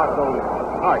going to block on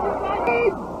Hart.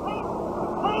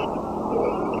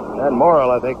 And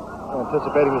Morrill, I think,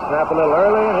 anticipating the snap a little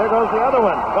early, and here goes the other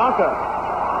one, Zonka.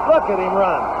 Look at him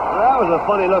run. Well, that was a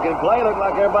funny-looking play. Looked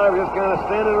like everybody was just kind of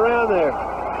standing around there.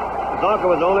 Zonka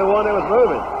was the only one that was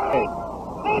moving.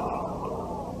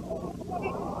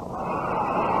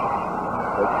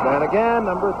 Sixth man again,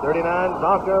 number 39,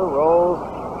 Zonka rolls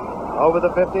over the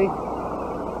 50.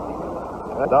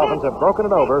 The Dolphins have broken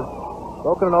it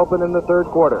open in the third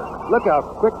quarter. Look how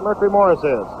quick Mercury Morris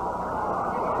is.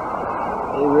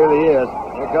 He really is.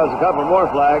 Here comes a couple more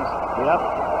flags. Yep.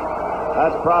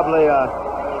 That's probably a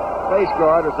face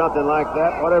guard or something like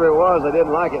that. Whatever it was, they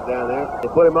didn't like it down there. They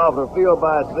put him off the field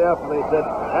by himself, and they said,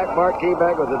 Hackmart came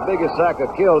back with the biggest sack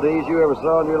of kildees you ever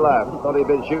saw in your life. Thought he'd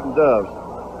been shooting doves.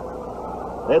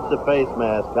 It's a face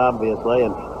mask, obviously,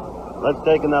 and let's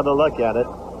take another look at it.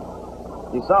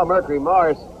 You saw Mercury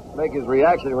Morris make his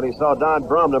reaction when he saw Don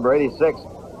Brum, number 86,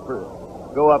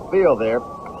 go upfield there.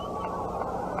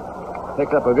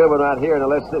 Picked up a good one right here, and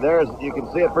let's see, you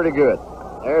can see it pretty good.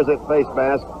 There's that face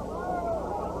mask.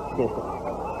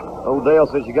 Old Dale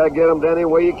says you got to get them down any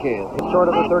way you can. He's short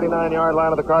of the 39-yard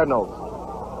line of the Cardinals.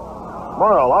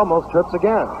 Morrill almost trips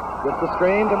again. Gets the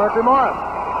screen to Mercury Morris.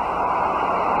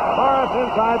 Morris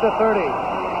inside the 30.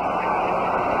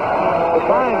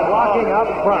 Fine blocking out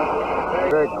in front.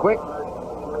 Very quick.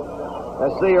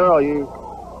 Let's see, Earl.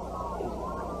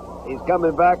 He's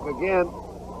coming back again.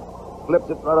 Flips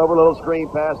it right over, a little screen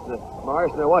pass to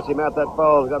Morris. Now watch him out that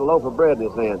ball. He's got a loaf of bread in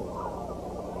his hand.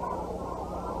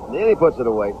 And then he puts it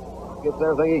away. Gets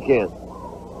everything he can.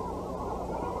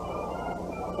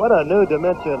 What a new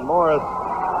dimension Morris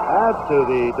adds to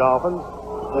the Dolphins.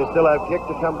 They still have kick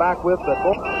to come back with, but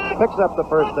picks up the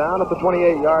first down at the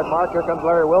 28-yard mark. Here comes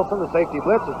Larry Wilson. The safety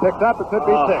blitz is picked up. It could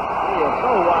be 6. He is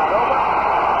so wide open.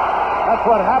 That's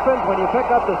what happens when you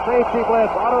pick up the safety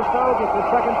blitz. Otto Stowe gets his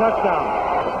second touchdown.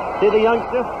 See the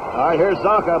youngster? All right, here's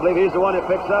Zonka. I believe he's the one that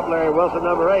picks up Larry Wilson,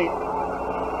 number 8.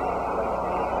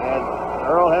 And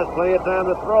Earl has plenty of time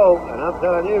to throw, and I'm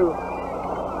telling you,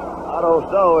 Otto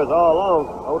Stowe is all alone.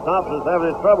 Old Thompson's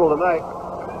having his trouble tonight.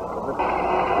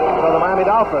 So the Miami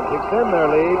Dolphins extend their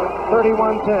lead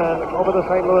 31-10 over the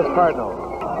St. Louis Cardinals.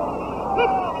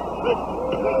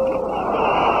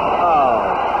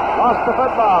 Lost the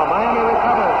football. Miami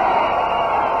recovers.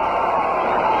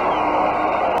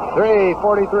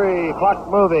 3:43, clock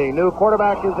moving. New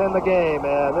quarterback is in the game,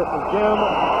 and this is Jim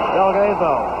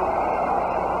Delgado.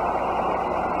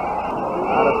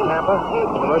 Out of Tampa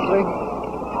University.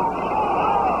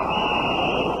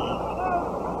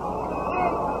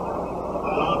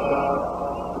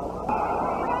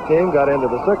 Team got into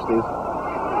the 60s.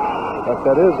 But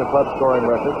that is a club scoring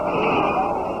record.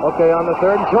 Okay, on the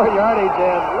third and short yardage,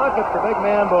 and look at the big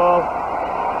man ball.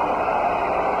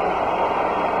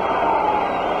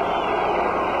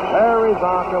 Larry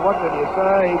Zonka, what can you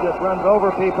say? He just runs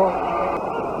over people.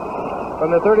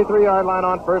 From the 33-yard line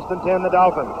on 1st and 10, the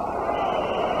Dolphins.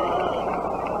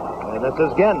 And this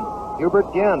is Ginn,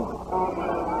 Hubert Ginn.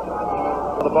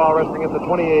 The ball resting at the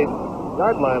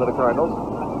 28-yard line of the Cardinals.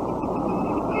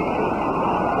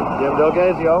 Jim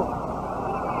Delgazio.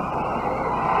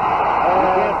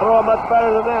 Can't throw him much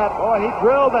better than that. Boy, he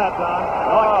drilled that, Don.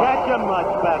 Oh, catch him much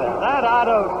better. That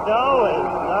Otto Stowe is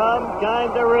some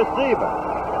kind of receiver.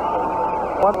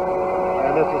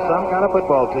 And this is some kind of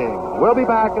football team. We'll be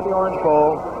back at the Orange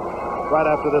Bowl right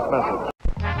after this message.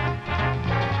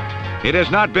 It has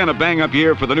not been a bang-up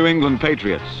year for the New England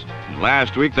Patriots.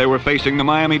 Last week they were facing the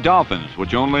Miami Dolphins,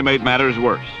 which only made matters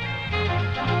worse.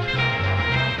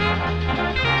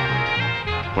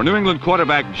 For New England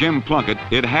quarterback Jim Plunkett,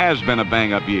 it has been a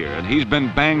bang-up year, and he's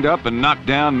been banged up and knocked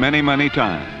down many, many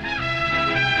times.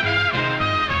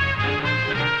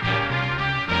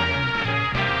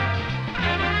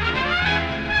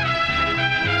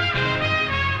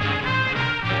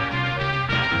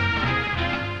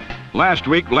 Last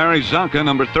week, Larry Zonka,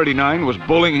 number 39, was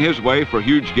bullying his way for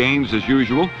huge gains as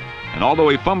usual, and although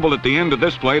he fumbled at the end of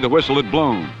this play, the whistle had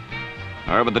blown.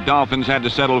 However, the Dolphins had to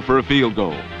settle for a field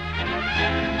goal.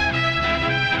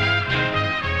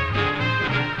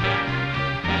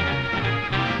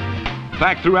 In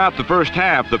fact, throughout the first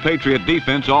half, the Patriot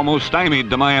defense almost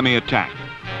stymied the Miami attack.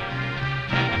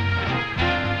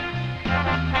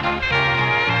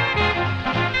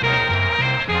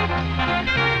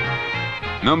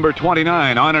 Number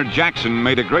 29, Honor Jackson,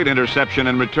 made a great interception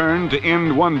and return to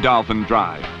end one Dolphin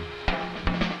drive.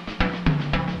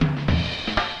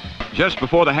 Just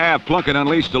before the half, Plunkett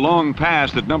unleashed a long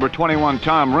pass that number 21,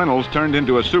 Tom Reynolds, turned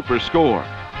into a super score.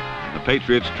 The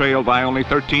Patriots trailed by only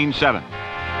 13-7.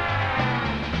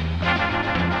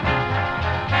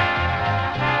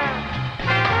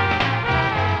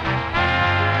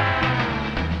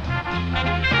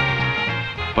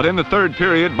 But in the third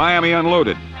period, Miami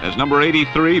unloaded as number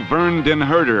 83, Vern Den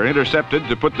Herder, intercepted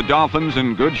to put the Dolphins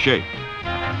in good shape.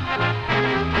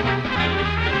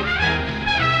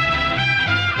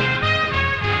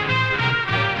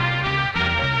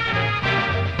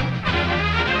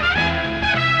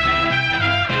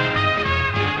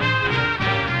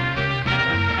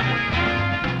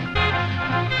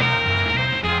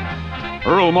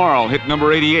 Earl Morrill hit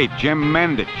number 88, Jim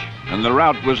Mandich, and the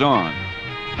rout was on.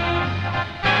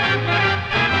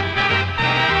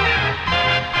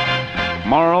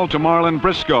 Morrill to Marlon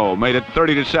Briscoe made it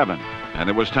 30-7, and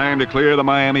it was time to clear the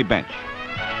Miami bench.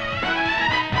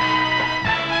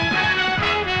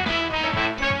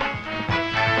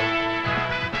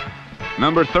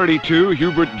 Number 32,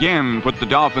 Hubert Ginn, put the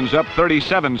Dolphins up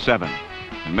 37-7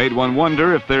 and made one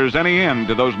wonder if there's any end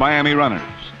to those Miami runners.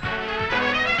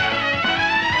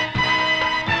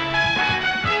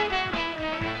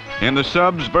 In the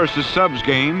subs versus subs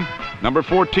game, number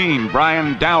 14,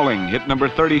 Brian Dowling, hit number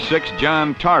 36,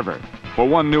 John Tarver, for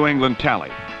one New England tally.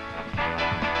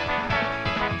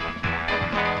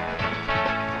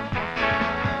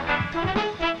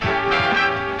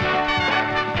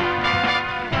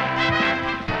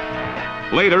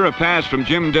 Later, a pass from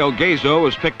Jim Delgazo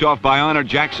was picked off by Honor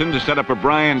Jackson to set up a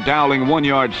Brian Dowling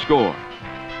one-yard score.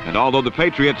 And although the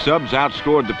Patriot subs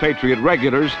outscored the Patriot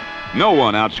regulars, no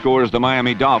one outscores the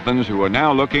Miami Dolphins, who are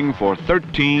now looking for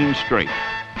 13 straight.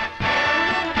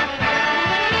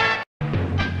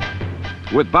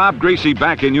 With Bob Greasy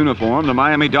back in uniform, the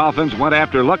Miami Dolphins went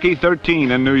after Lucky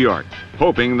 13 in New York,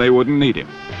 hoping they wouldn't need him.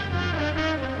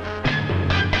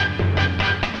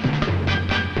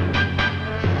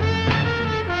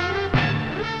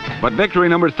 But victory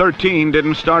number 13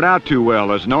 didn't start out too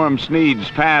well, as Norm Snead's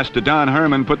pass to Don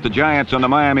Herman put the Giants on the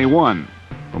Miami 1,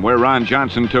 from where Ron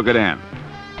Johnson took it in.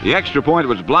 The extra point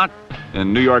was blocked,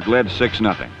 and New York led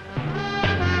 6-0.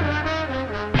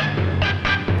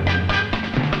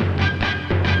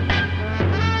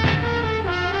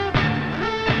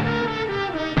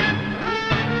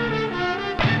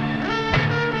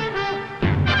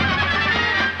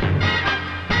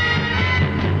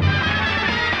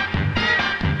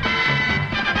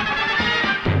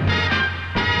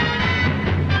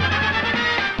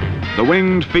 The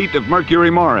winged feet of Mercury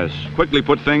Morris quickly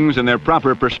put things in their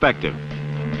proper perspective.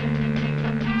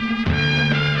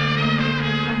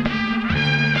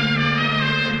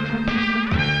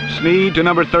 Snead to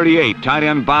number 38, tight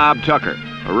end Bob Tucker,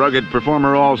 a rugged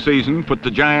performer all season, put the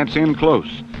Giants in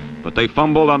close, but they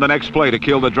fumbled on the next play to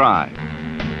kill the drive.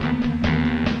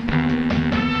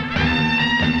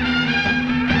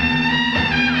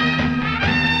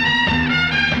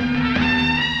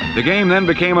 The game then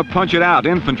became a punch-it-out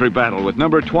infantry battle with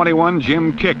number 21,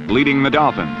 Jim Kick, leading the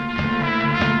Dolphins.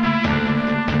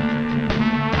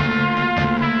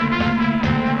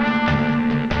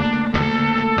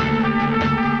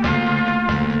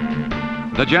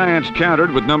 The Giants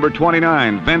countered with number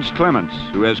 29, Vince Clements,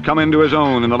 who has come into his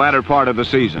own in the latter part of the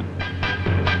season.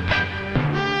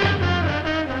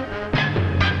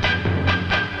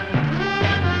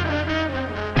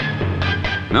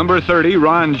 Number 30,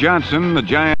 Ron Johnson, the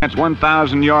Giants'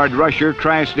 1,000-yard rusher,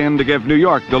 crashed in to give New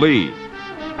York the lead.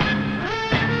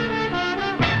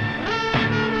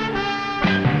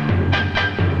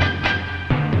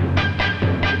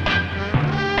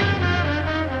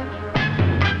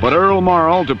 But Earl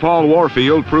Morrill to Paul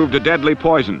Warfield proved a deadly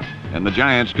poison, and the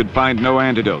Giants could find no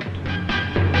antidote.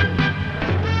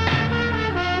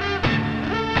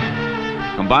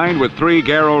 Combined with 3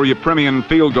 Garo Yepremian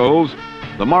field goals,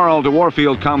 the Morrill to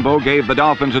Warfield combo gave the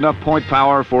Dolphins enough point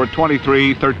power for a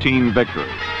 23-13 victory.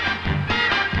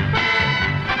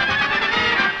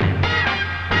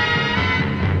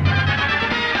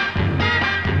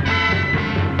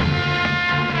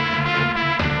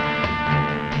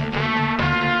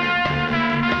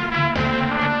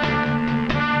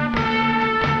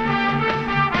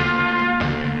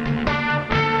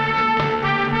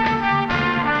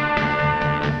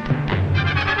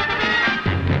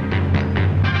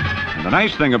 The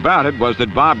nice thing about it was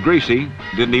that Bob Greasy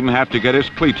didn't even have to get his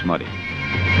cleats muddy.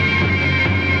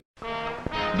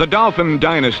 The Dolphin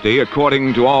dynasty,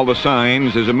 according to all the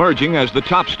signs, is emerging as the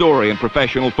top story in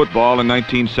professional football in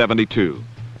 1972.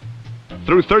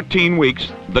 Through 13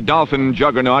 weeks, the Dolphin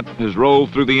juggernaut has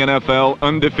rolled through the NFL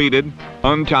undefeated,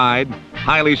 untied,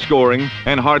 highly scoring,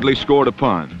 and hardly scored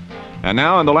upon. And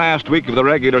now in the last week of the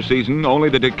regular season, only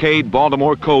the decayed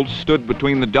Baltimore Colts stood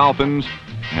between the Dolphins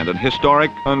and an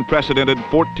historic, unprecedented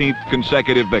 14th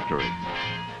consecutive victory.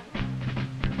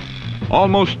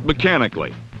 Almost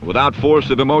mechanically, without force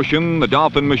of emotion, the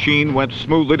Dolphin machine went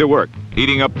smoothly to work,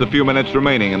 eating up the few minutes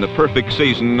remaining in the perfect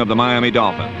season of the Miami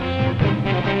Dolphins.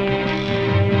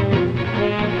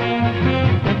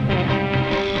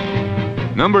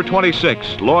 Number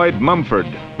 26, Lloyd Mumford,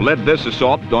 led this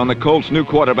assault on the Colts' new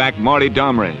quarterback, Marty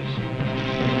Domres.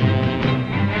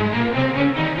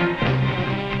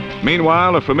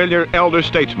 Meanwhile, a familiar elder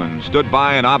statesman stood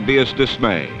by in obvious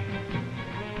dismay.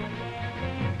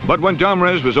 But when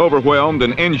Domres was overwhelmed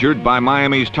and injured by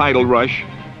Miami's title rush,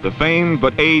 the famed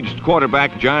but aged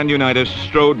quarterback John Unitas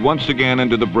strode once again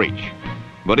into the breach.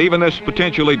 But even this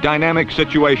potentially dynamic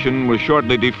situation was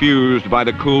shortly diffused by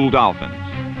the cool Dolphins.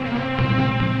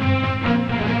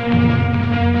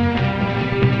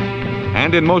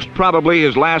 And in most probably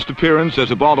his last appearance as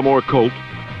a Baltimore Colt,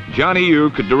 Johnny U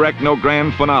could direct no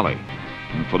grand finale,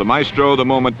 and for the maestro, the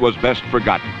moment was best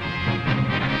forgotten.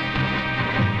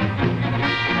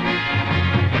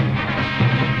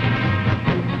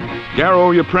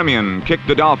 Garo Yepremian kicked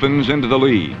the Dolphins into the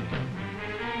lead.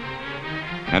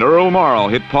 And Earl Morrill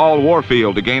hit Paul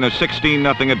Warfield to gain a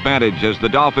 16-0 advantage as the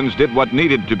Dolphins did what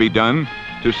needed to be done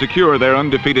to secure their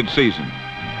undefeated season.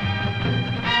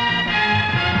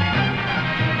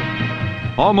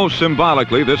 Almost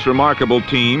symbolically, this remarkable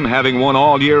team, having won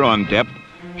all year on depth,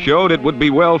 showed it would be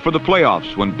well for the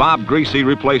playoffs when Bob Greasy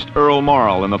replaced Earl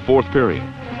Morrill in the 4th period.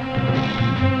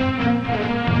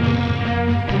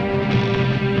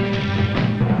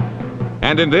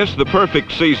 And in this, the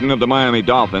perfect season of the Miami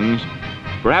Dolphins,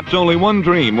 perhaps only one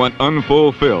dream went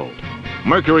unfulfilled.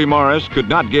 Mercury Morris could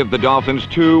not give the Dolphins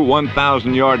 2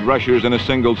 1,000-yard rushers in a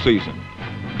single season.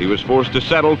 He was forced to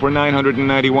settle for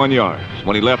 991 yards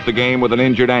when he left the game with an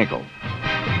injured ankle.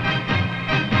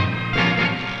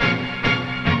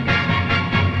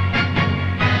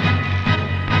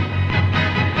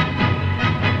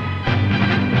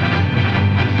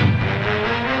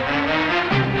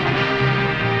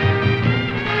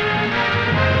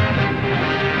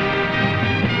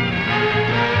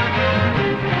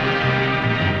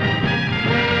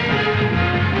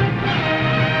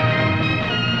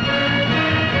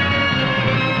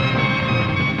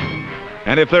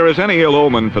 And if there is any ill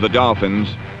omen for the Dolphins,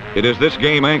 it is this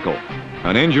game ankle,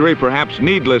 an injury perhaps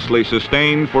needlessly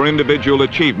sustained for individual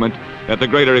achievement at the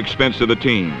greater expense of the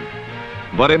team.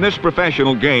 But in this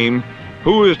professional game,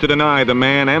 who is to deny the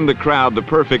man and the crowd the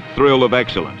perfect thrill of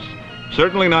excellence?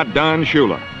 Certainly not Don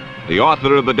Shula, the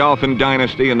author of the Dolphin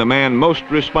dynasty and the man most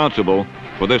responsible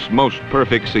for this most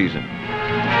perfect season.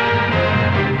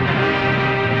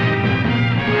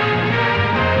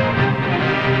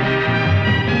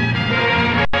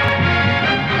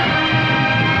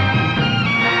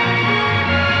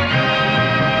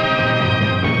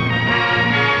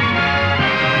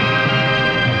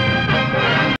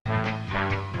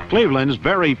 Cleveland's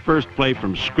very first play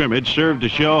from scrimmage served to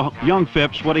show young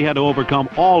Phipps what he had to overcome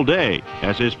all day,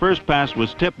 as his first pass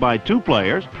was tipped by 2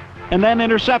 players and then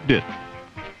intercepted.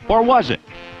 Or was it?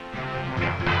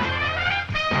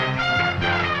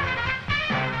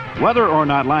 Whether or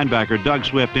not linebacker Doug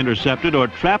Swift intercepted or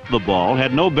trapped the ball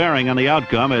had no bearing on the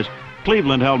outcome, as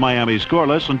Cleveland held Miami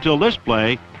scoreless until this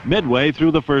play midway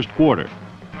through the first quarter.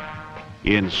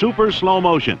 In super slow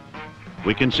motion,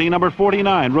 we can see number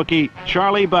 49, rookie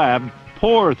Charlie Babb,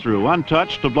 pour through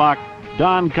untouched to block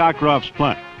Don Cockcroft's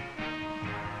punt.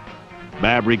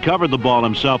 Babb recovered the ball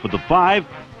himself at the 5,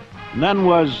 and then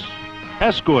was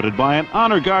escorted by an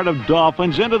honor guard of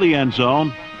Dolphins into the end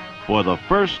zone for the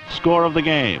first score of the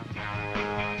game.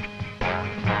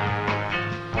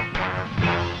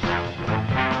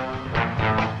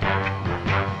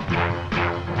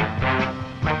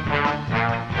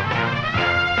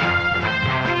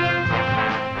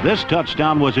 This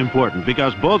touchdown was important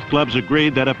because both clubs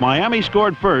agreed that if Miami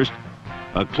scored first,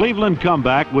 a Cleveland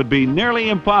comeback would be nearly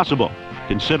impossible,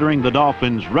 considering the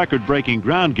Dolphins' record-breaking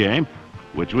ground game,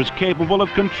 which was capable of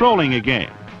controlling a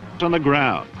game on the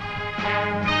ground.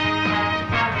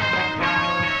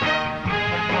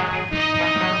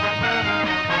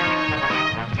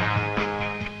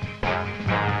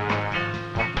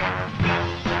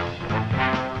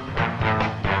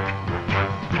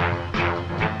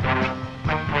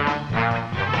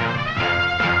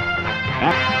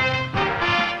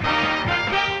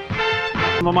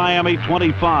 The Miami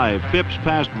 25, Phipps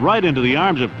passed right into the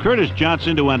arms of Curtis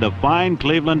Johnson to end a fine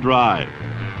Cleveland drive.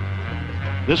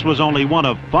 This was only one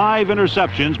of 5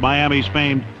 interceptions Miami's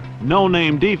famed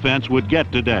no-name defense would get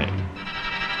today.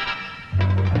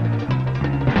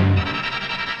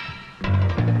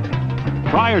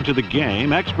 Prior to the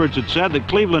game, experts had said that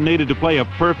Cleveland needed to play a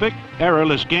perfect,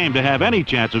 errorless game to have any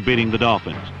chance of beating the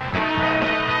Dolphins.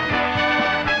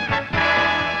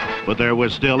 But there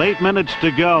was still 8 minutes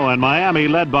to go, and Miami,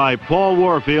 led by Paul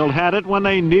Warfield, had it when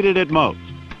they needed it most.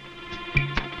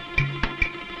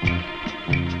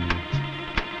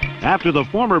 After the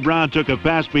former Brown took a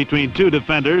pass between 2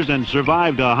 defenders and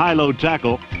survived a high-low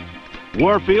tackle,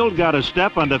 Warfield got a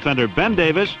step on defender Ben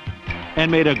Davis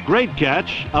and made a great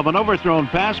catch of an overthrown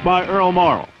pass by Earl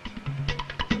Morrall.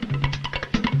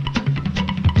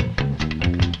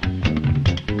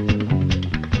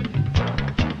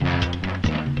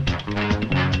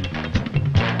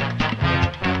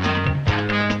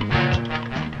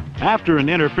 After an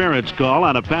interference call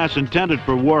on a pass intended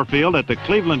for Warfield at the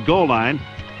Cleveland goal line,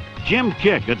 Jim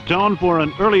Kick atoned for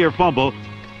an earlier fumble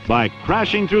by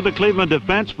crashing through the Cleveland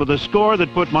defense for the score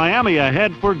that put Miami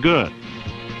ahead for good.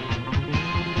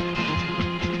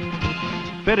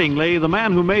 Fittingly, the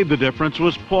man who made the difference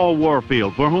was Paul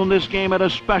Warfield, for whom this game had a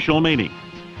special meaning.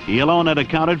 He alone had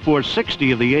accounted for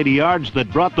 60 of the 80 yards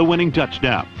that brought the winning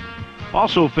touchdown.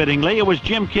 Also fittingly, it was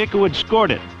Jim Kick who had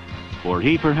scored it, for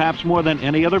he, perhaps more than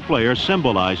any other player,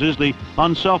 symbolizes the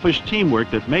unselfish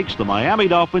teamwork that makes the Miami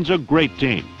Dolphins a great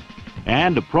team.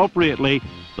 And appropriately,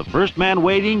 the first man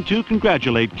waiting to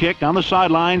congratulate Kick on the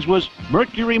sidelines was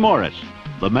Mercury Morris,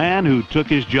 the man who took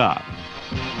his job.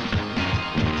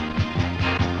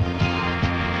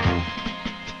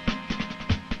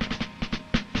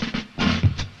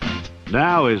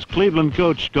 Now, as Cleveland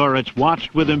coach Skorich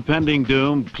watched with impending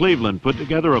doom, Cleveland put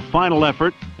together a final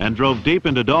effort and drove deep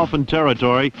into Dolphin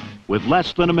territory with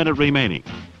less than a minute remaining.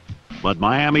 But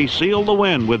Miami sealed the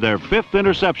win with their 5th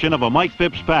interception of a Mike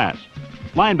Phipps pass.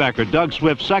 Linebacker Doug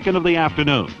Swift, 2nd of the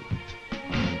afternoon.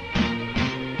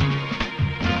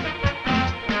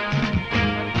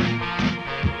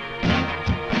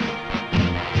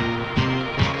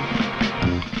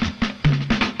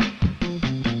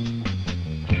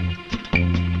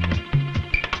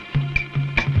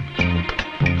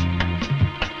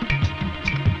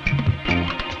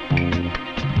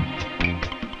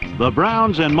 The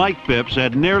Browns and Mike Phipps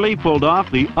had nearly pulled off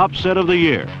the upset of the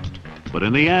year. But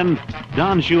in the end,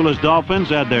 Don Shula's Dolphins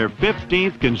had their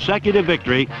 15th consecutive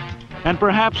victory and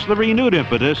perhaps the renewed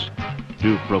impetus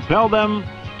to propel them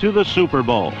to the Super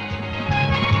Bowl.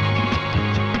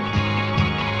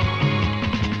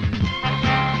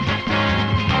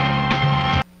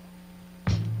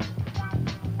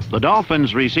 The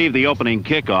Dolphins received the opening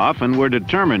kickoff and were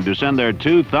determined to send their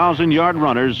 2,000-yard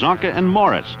runners, Zonka and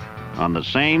Morris, on the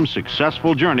same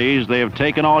successful journeys they have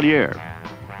taken all year.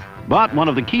 But one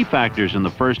of the key factors in the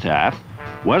first half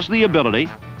was the ability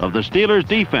of the Steelers'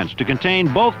 defense to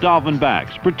contain both Dolphin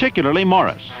backs, particularly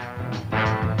Morris.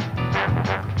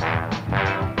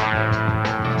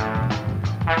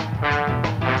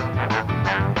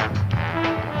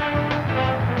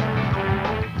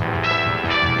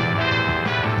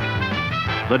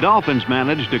 The Dolphins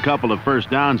managed a couple of first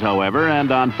downs, however,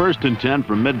 and on 1st and 10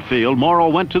 from midfield,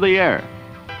 Morrall went to the air.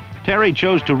 Terry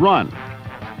chose to run,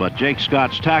 but Jake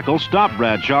Scott's tackle stopped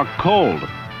Bradshaw cold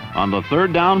on the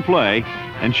 3rd down play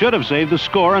and should have saved the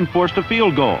score and forced a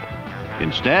field goal.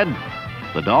 Instead,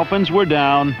 the Dolphins were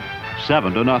down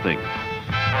 7-0.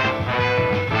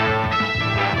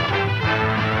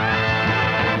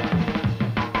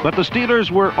 But the Steelers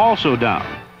were also down,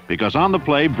 because on the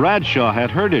play, Bradshaw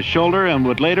had hurt his shoulder and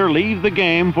would later leave the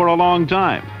game for a long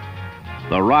time.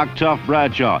 The rock-tough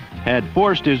Bradshaw had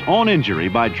forced his own injury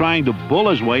by trying to bull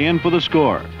his way in for the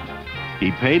score.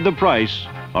 He paid the price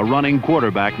a running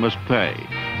quarterback must pay.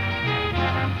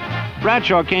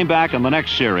 Bradshaw came back in the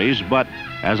next series, but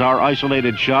as our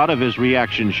isolated shot of his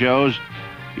reaction shows,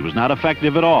 he was not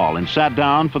effective at all and sat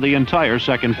down for the entire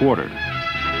second quarter.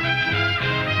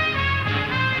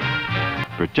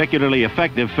 Particularly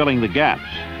effective filling the gaps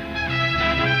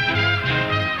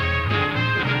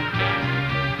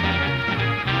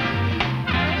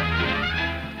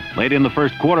Late in the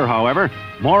first quarter, however,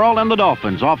 Morrill and the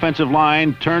Dolphins' offensive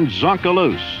line turned Zonka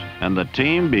loose, and the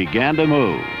team began to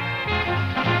move.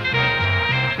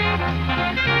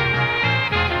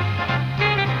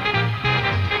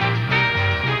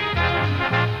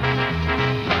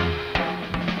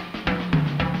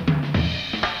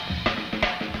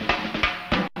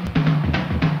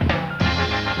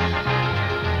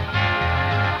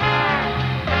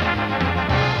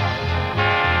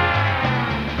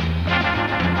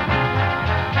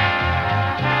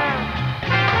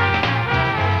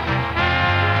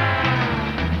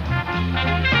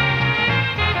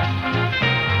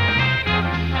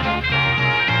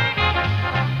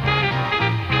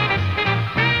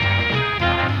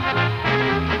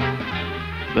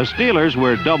 The Steelers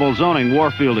were double zoning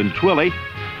Warfield and Twilley,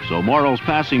 so Morrill's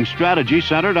passing strategy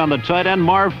centered on the tight end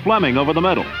Marv Fleming over the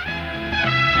middle.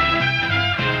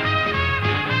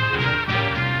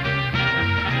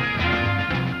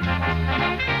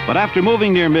 But after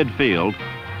moving near midfield,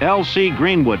 L.C.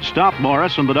 Greenwood stopped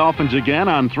Morris and the Dolphins again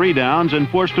on 3 downs and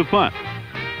forced a punt.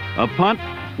 A punt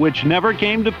which never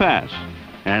came to pass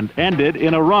and ended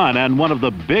in a run and one of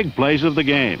the big plays of the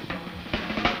game.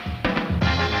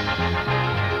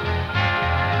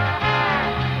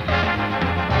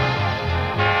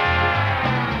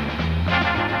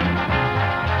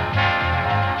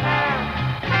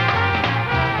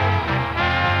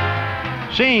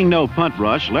 Seeing no punt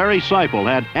rush, Larry Seipel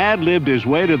had ad-libbed his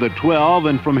way to the 12,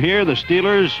 and from here the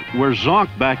Steelers were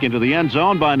zonked back into the end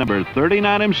zone by number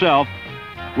 39 himself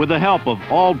with the help of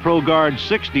All-Pro guard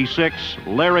 66,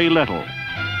 Larry Little.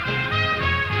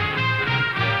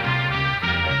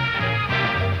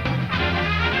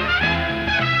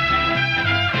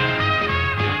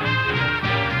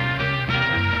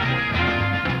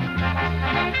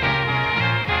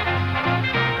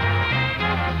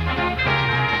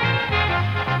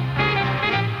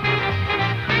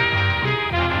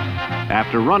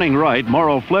 After running right,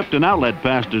 Morrill flipped an outlet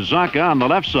pass to Zonka on the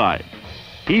left side.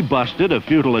 He busted a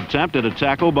futile attempt at a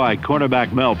tackle by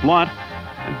cornerback Mel Blunt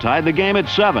and tied the game at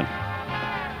 7.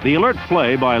 The alert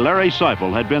play by Larry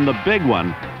Seipel had been the big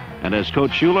one, and as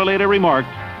Coach Shula later remarked,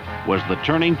 was the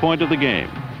turning point of the game.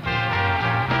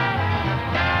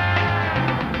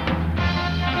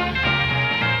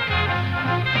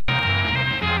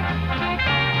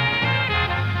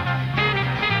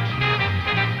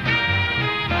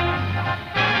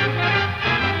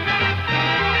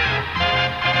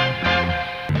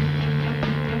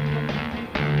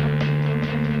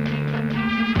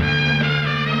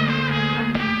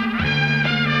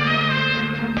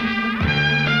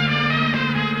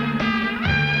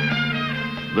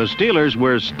 The Steelers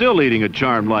were still leading a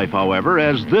charmed life, however,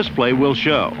 as this play will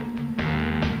show.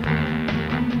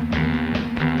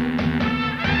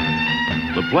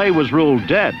 The play was ruled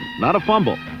dead, not a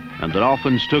fumble, and the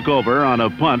Dolphins took over on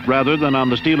a punt rather than on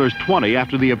the Steelers' 20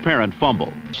 after the apparent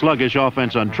fumble. Sluggish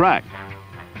offense on track.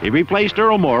 He replaced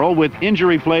Earl Morrill with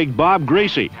injury-plagued Bob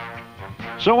Greasy.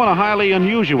 So in a highly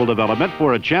unusual development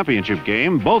for a championship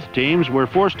game, both teams were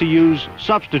forced to use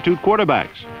substitute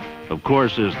quarterbacks. Of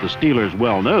course, as the Steelers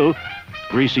well knew,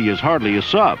 Greasy is hardly a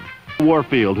sub.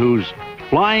 Warfield, whose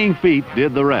flying feet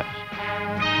did the rest.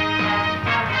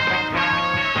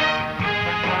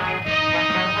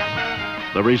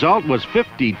 The result was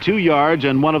 52 yards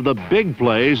and one of the big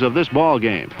plays of this ball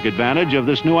game. Took advantage of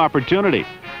this new opportunity.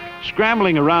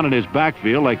 Scrambling around in his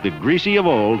backfield like the Greasy of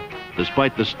old,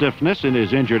 despite the stiffness in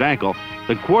his injured ankle,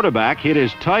 the quarterback hit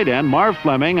his tight end Marv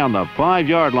Fleming on the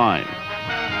 5-yard line.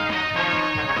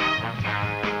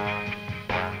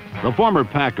 The former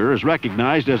Packer is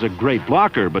recognized as a great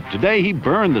blocker, but today he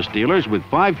burned the Steelers with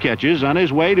 5 catches on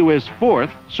his way to his 4th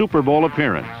Super Bowl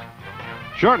appearance.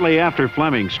 Shortly after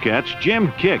Fleming's catch,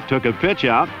 Jim Kick took a pitch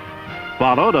out,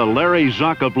 followed a Larry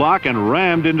Zonka block, and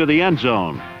rammed into the end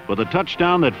zone with a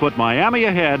touchdown that put Miami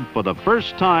ahead for the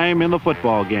first time in the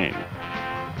football game.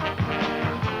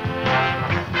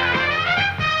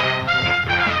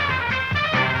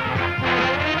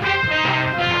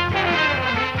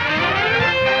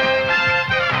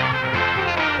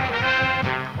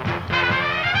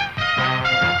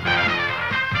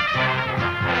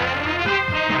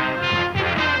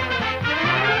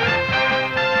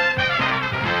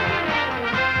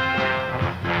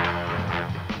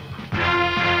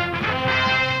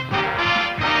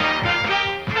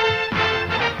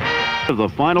 Of the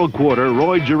final quarter,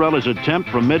 Roy Girella's attempt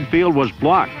from midfield was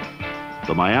blocked.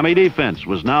 The Miami defense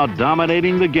was now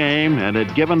dominating the game and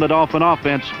had given the Dolphin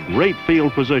offense great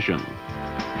field position.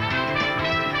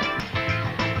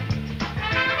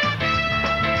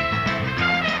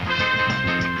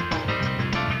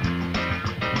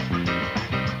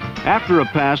 After a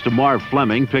pass to Marv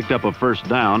Fleming picked up a first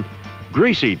down,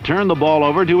 Greasy turned the ball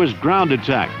over to his ground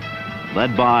attack.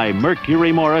 Led by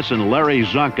Mercury Morris and Larry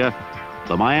Zonka,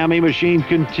 the Miami machine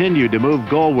continued to move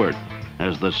goalward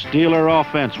as the Steeler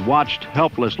offense watched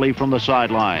helplessly from the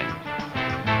sideline.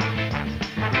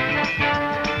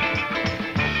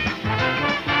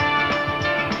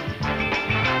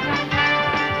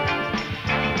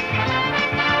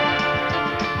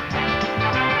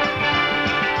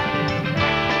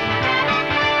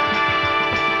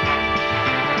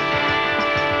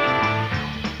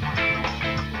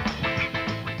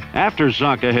 After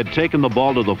Zonka had taken the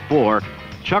ball to the 4,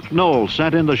 Chuck Noll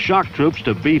sent in the shock troops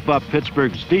to beef up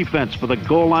Pittsburgh's defense for the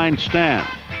goal line stand.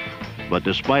 But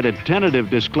despite a tentative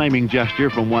disclaiming gesture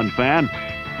from one fan,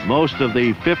 most of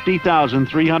the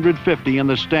 50,350 in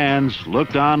the stands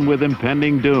looked on with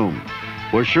impending doom.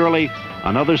 For surely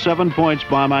another 7 points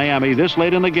by Miami this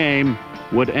late in the game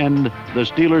would end the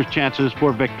Steelers' chances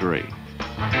for victory.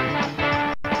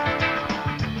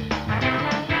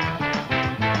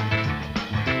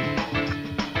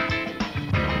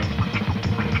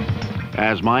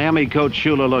 As Miami coach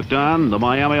Shula looked on, the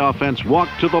Miami offense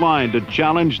walked to the line to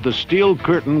challenge the steel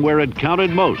curtain where it counted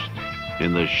most,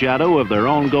 in the shadow of their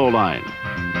own goal line.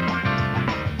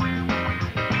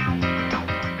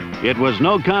 It was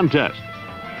no contest.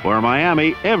 For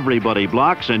Miami, everybody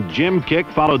blocks, and Jim Kick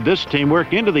followed this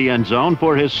teamwork into the end zone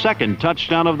for his second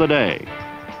touchdown of the day.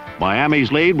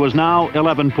 Miami's lead was now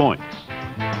 11 points.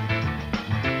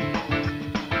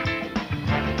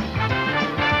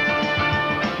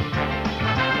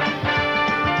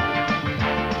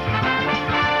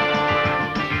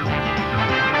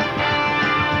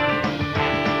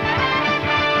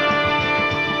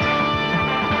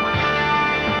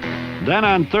 Then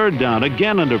on third down,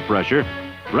 again under pressure,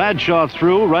 Bradshaw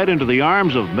threw right into the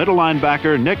arms of middle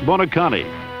linebacker Nick Bonaconti.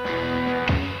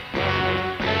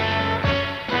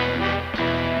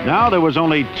 Now there was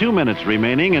only 2 minutes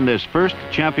remaining in this first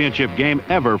championship game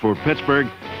ever for Pittsburgh,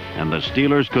 and the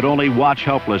Steelers could only watch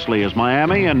helplessly as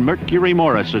Miami and Mercury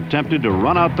Morris attempted to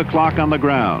run out the clock on the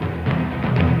ground.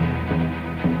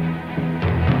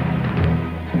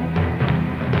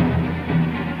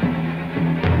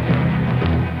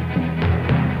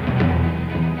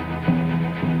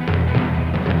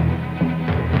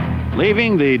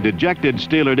 Leaving the dejected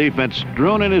Steeler defense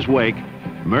strewn in his wake,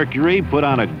 Mercury put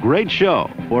on a great show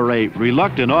for a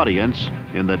reluctant audience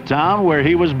in the town where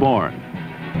he was born.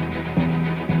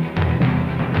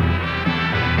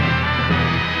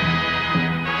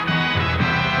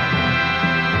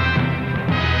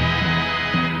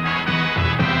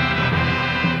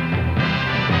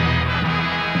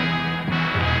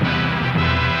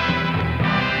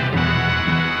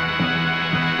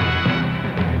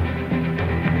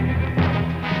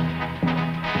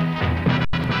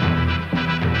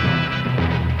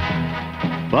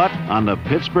 But on the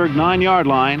Pittsburgh 9-yard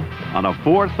line, on a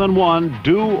 4th and 1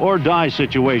 do-or-die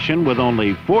situation with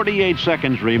only 48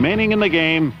 seconds remaining in the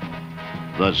game,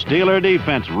 the Steeler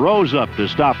defense rose up to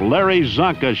stop Larry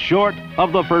Zonka short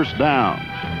of the first down.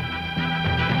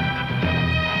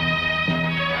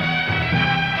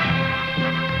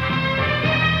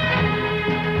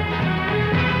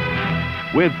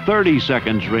 With 30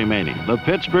 seconds remaining, the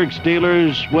Pittsburgh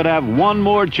Steelers would have one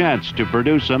more chance to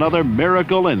produce another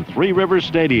miracle in Three Rivers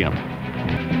Stadium.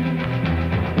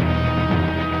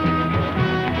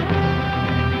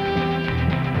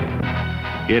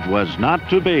 It was not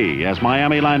to be, as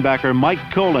Miami linebacker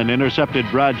Mike Colin intercepted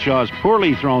Bradshaw's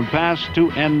poorly thrown pass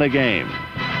to end the game.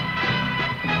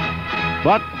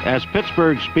 But as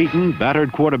Pittsburgh's beaten,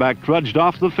 battered quarterback trudged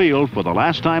off the field for the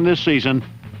last time this season,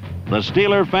 the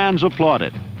Steeler fans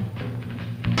applauded.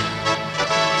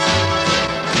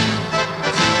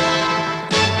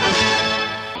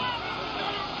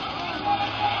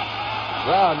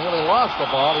 Brown nearly lost the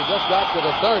ball. He just got to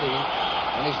the 30,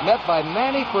 and he's met by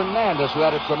Manny Fernandez, who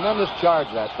had a tremendous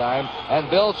charge that time, and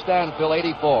Bill Stanfill,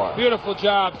 84. Beautiful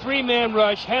job. Three-man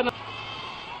rush.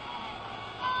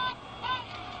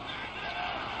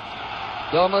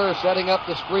 Gilmer setting up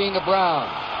the screen to Brown.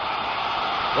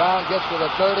 Brown gets to the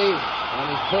 30, and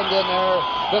he's pinned in there.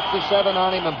 57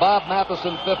 on him, and Bob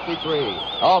Matheson, 53.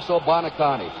 Also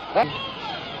Bonaconti.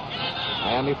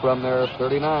 Miami from their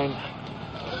 39.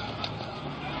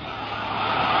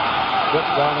 Quick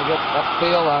trying to get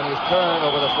upfield on his turn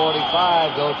over the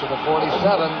 45, goes to the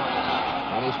 47,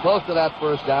 and he's close to that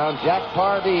first down. Jack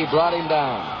Pardee brought him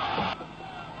down.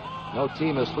 No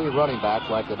team has 3 running backs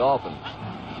like the Dolphins.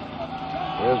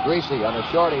 Here's Greasy on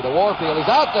a shorty to Warfield.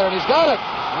 He's out there, and he's got it.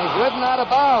 And he's ridden out of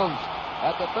bounds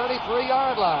at the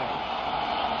 33-yard line.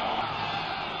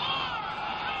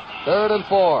 3rd and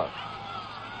 4.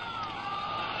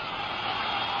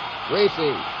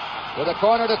 Greasy to the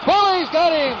corner to Twillie's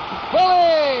got him.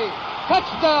 Twillie,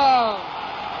 touchdown.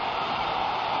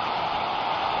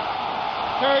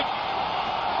 Kurt,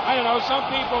 I don't know, some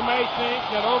people may think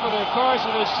that over the course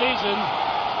of this season,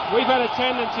 we've had a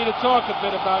tendency to talk a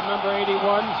bit about number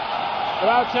 81, but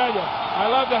I'll tell you,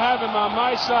 I love to have him on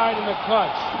my side in the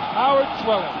clutch. Howard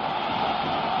Twillie.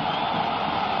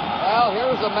 Well,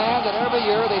 here's a man that every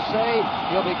year they say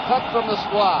he'll be cut from the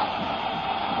squad.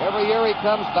 Every year he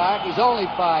comes back. He's only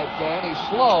 5'10". He's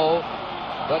slow,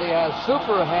 but he has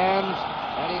super hands,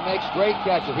 and he makes great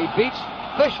catches. He beats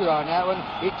Fisher on that one.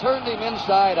 He turned him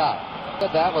inside out.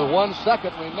 Did that with 1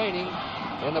 second remaining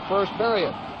in the first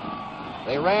period.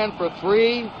 They ran for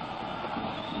 3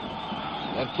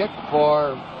 and kicked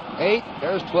for 8.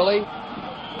 There's Twillie.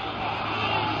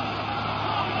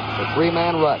 The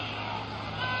 3-man rush.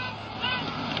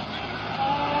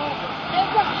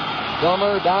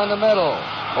 Gilmer down the middle.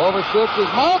 Overshoots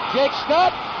his mark. Jake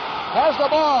Scott has the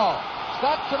ball.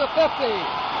 Scott to the 50.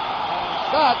 And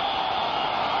Scott,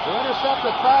 who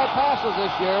intercepted 5 passes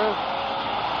this year,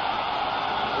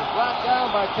 is brought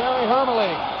down by Terry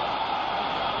Hermeling.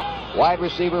 Wide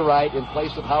receiver right in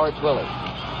place of Howard Twillie.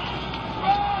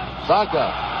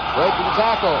 Zonka breaking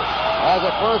tackles, has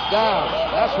a first down.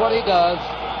 That's what he does.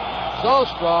 So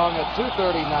strong at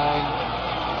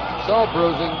 239. So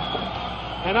bruising.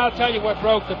 And I'll tell you what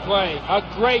broke the play. A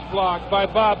great block by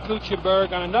Bob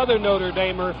Kuchenberg on another Notre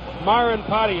Damer, Myron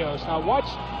Patios. Now watch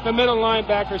the middle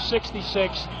linebacker,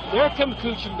 66. There comes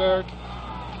Kuchenberg.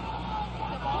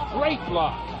 Great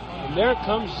block. And there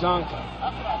comes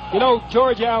Zonka. You know,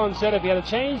 George Allen said if he had to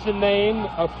change the name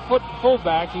of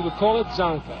fullback, he would call it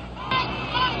Zonka.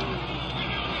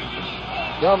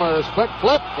 Gilmer's quick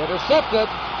flip, intercepted.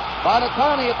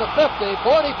 Bonatoni at the 50,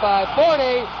 45,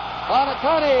 40.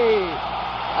 Bonatoni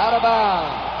out of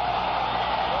bounds.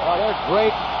 Oh, they're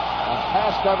great on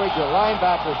pass coverage. The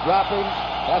linebackers dropping.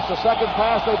 That's the second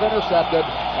pass they've intercepted.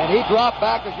 And he dropped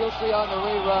back, as you'll see on the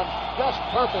rerun, just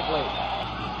perfectly.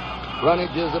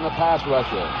 Runnages in the pass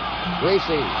rusher.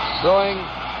 Greasy throwing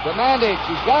to Mandich.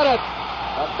 He's got it.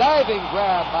 A diving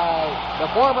grab by the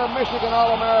former Michigan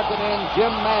All-American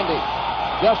Jim Mandich.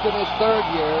 Just in his 3rd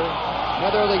year.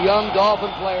 Another of the young Dolphin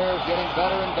players getting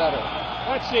better and better.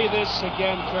 Let's see this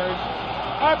again, Kurt.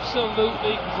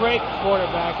 Absolutely great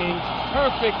quarterbacking.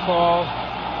 Perfect ball.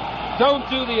 Don't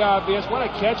do the obvious. What a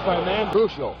catch by man.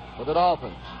 Crucial for the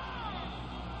Dolphins.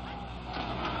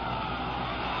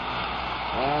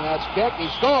 And that's kick. He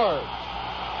scores.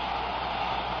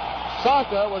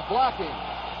 Zonka was blocking.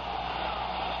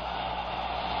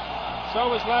 So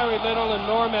was Larry Little and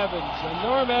Norm Evans. And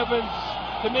Norm Evans,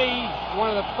 to me,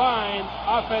 one of the fine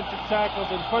offensive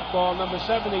tackles in football, number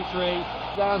 73.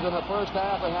 Downs in the first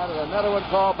half and had another one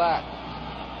called back.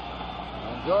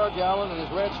 And George Allen and his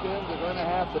Redskins are going to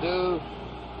have to do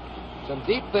some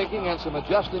deep thinking and some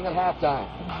adjusting at halftime.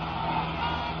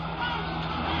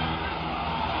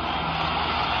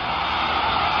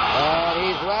 And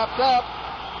he's wrapped up.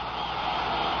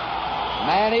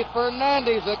 Manny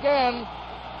Fernandez again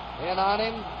in on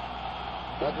him,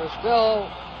 but they're still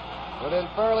within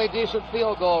fairly decent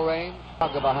field goal range.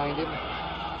 Behind him.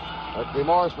 But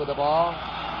Remorse with the ball.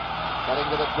 Cutting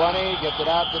to the 20, gets it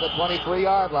out to the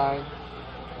 23-yard line.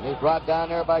 And he's brought down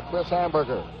there by Chris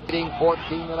Hamburger. Leading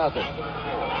 14-0.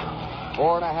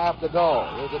 4.5 to go.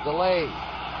 Here's a delay.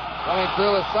 Coming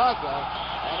through is Zonka.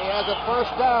 And he has a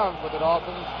first down for the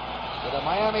Dolphins to the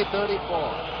Miami 34.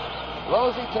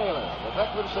 Rosie Taylor, the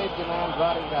veteran safety man,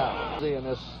 brought him down. In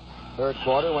this 3rd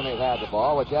quarter when they've had the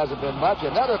ball, which hasn't been much.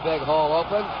 Another big hole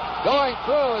open. Going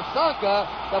through is Zonka,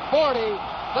 the 40,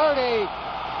 30,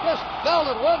 just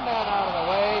belted one man out of the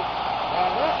way.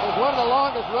 And that is one of the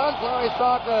longest runs Larry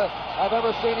Zonka I've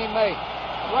ever seen him make.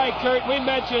 Right, Kurt, we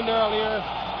mentioned earlier,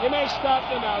 you may stop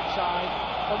them outside,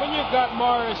 but when you've got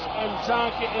Morris and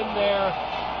Zonka in there,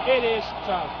 it is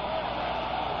tough.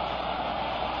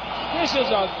 This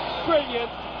is a brilliant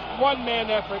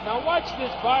one-man effort. Now watch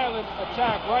this violent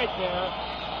attack right there.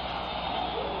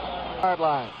 Hard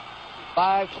line.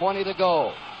 5:20 to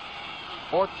go.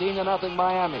 14-0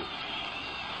 Miami.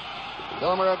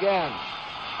 Gilmer again.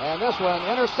 And this one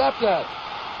intercepted.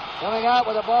 Coming out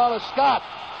with the ball is Scott.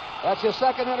 That's his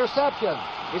 2nd interception.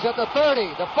 He's at the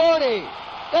 30, the 40.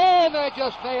 And they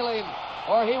just nail him,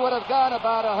 or he would have gone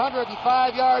about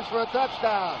 105 yards for a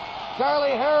touchdown.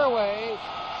 Charlie Haraway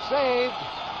saved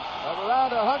of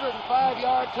around a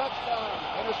 105-yard touchdown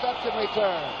interception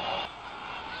return.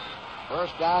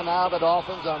 First down now, the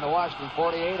Dolphins on the Washington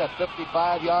 48, a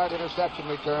 55-yard interception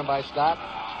return by Scott.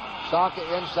 Zonka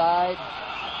inside,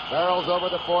 barrels over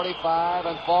the 45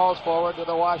 and falls forward to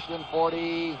the Washington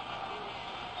 40.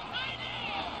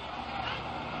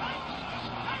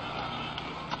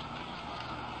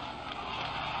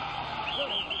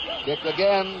 Kick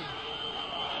again.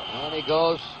 And he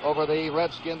goes over the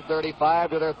Redskin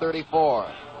 35 to their 34.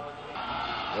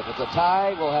 If it's a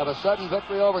tie, we'll have a sudden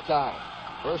victory overtime.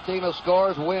 First team that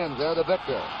scores wins. They're the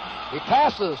victor. He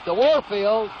passes to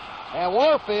Warfield, and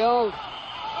Warfield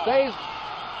stays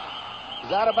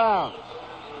out of bounds.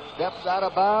 Steps out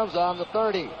of bounds on the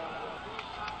 30.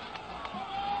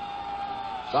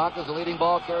 Sonka's the leading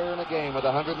ball carrier in the game with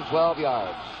 112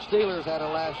 yards. Steelers had a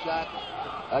last shot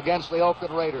against the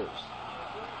Oakland Raiders.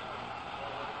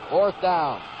 Fourth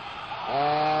down.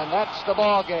 And that's the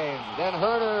ball game. Then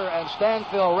Herder and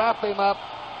Stanfield wrap him up.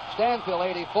 Stanfield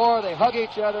 84. They hug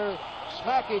each other,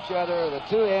 smack each other. The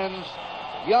two ends,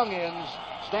 young ends.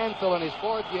 Stanfield in his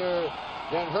fourth year.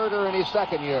 Then Herder in his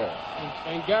second year.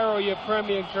 And Garo, your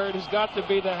Premier, Kurt, has got to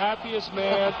be the happiest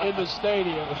man in the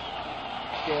stadium.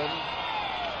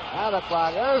 Now the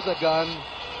clock. There's a gun.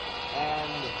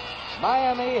 And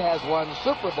Miami has won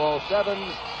Super Bowl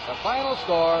VII. The final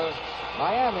score,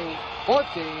 Miami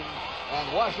 14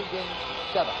 and Washington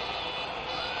 7.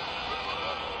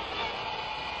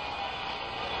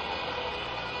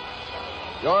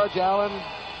 George Allen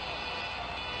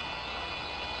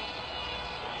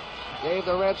gave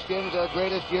the Redskins their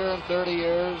greatest year in 30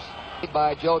 years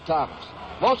by Joe Thomas.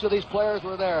 Most of these players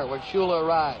were there when Shula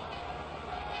arrived.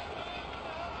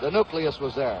 The nucleus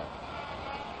was there.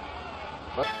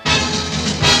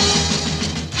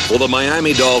 For the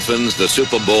Miami Dolphins, the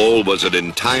Super Bowl was an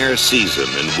entire season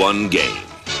in one game.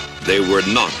 They were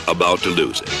not about to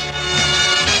lose it.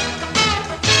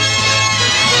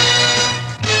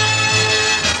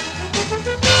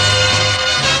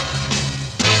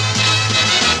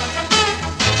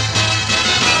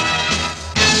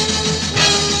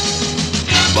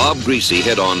 Bob Greasy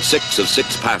hit on 6 of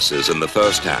 6 passes in the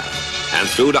first half and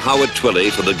threw to Howard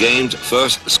Twilley for the game's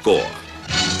first score.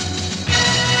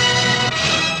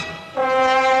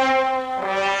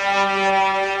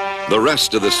 The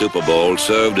rest of the Super Bowl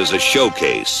served as a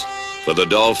showcase for the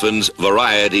Dolphins'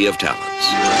 variety of talents.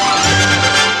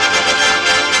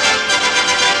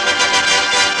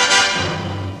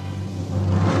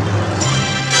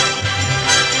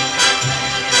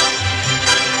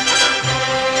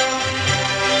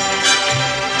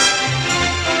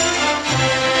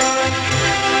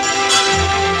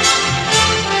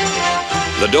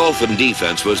 The Dolphin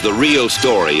defense was the real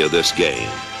story of this game,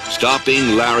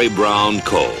 stopping Larry Brown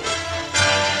cold.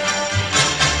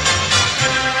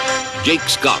 Jake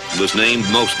Scott was named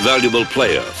Most Valuable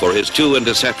Player for his 2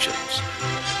 interceptions.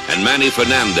 And Manny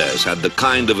Fernandez had the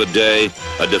kind of a day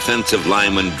a defensive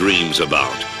lineman dreams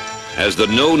about, as the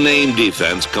no-name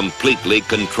defense completely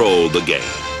controlled the game.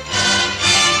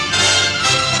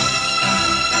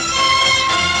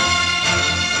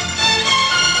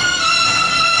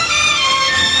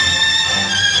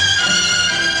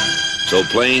 So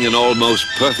playing an almost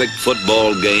perfect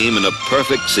football game in a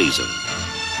perfect season,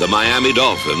 the Miami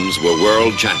Dolphins were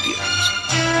world champions.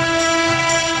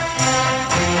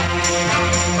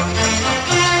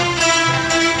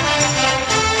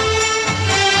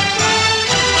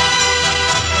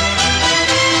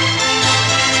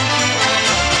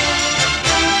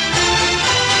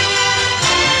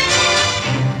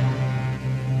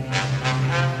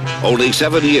 Only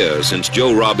 7 years since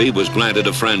Joe Robbie was granted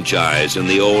a franchise in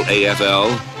the old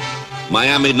AFL,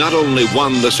 Miami not only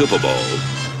won the Super Bowl,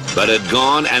 but had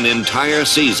gone an entire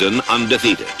season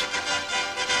undefeated.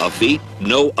 A feat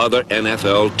no other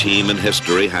NFL team in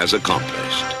history has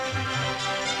accomplished.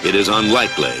 It is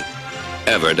unlikely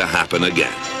ever to happen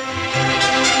again.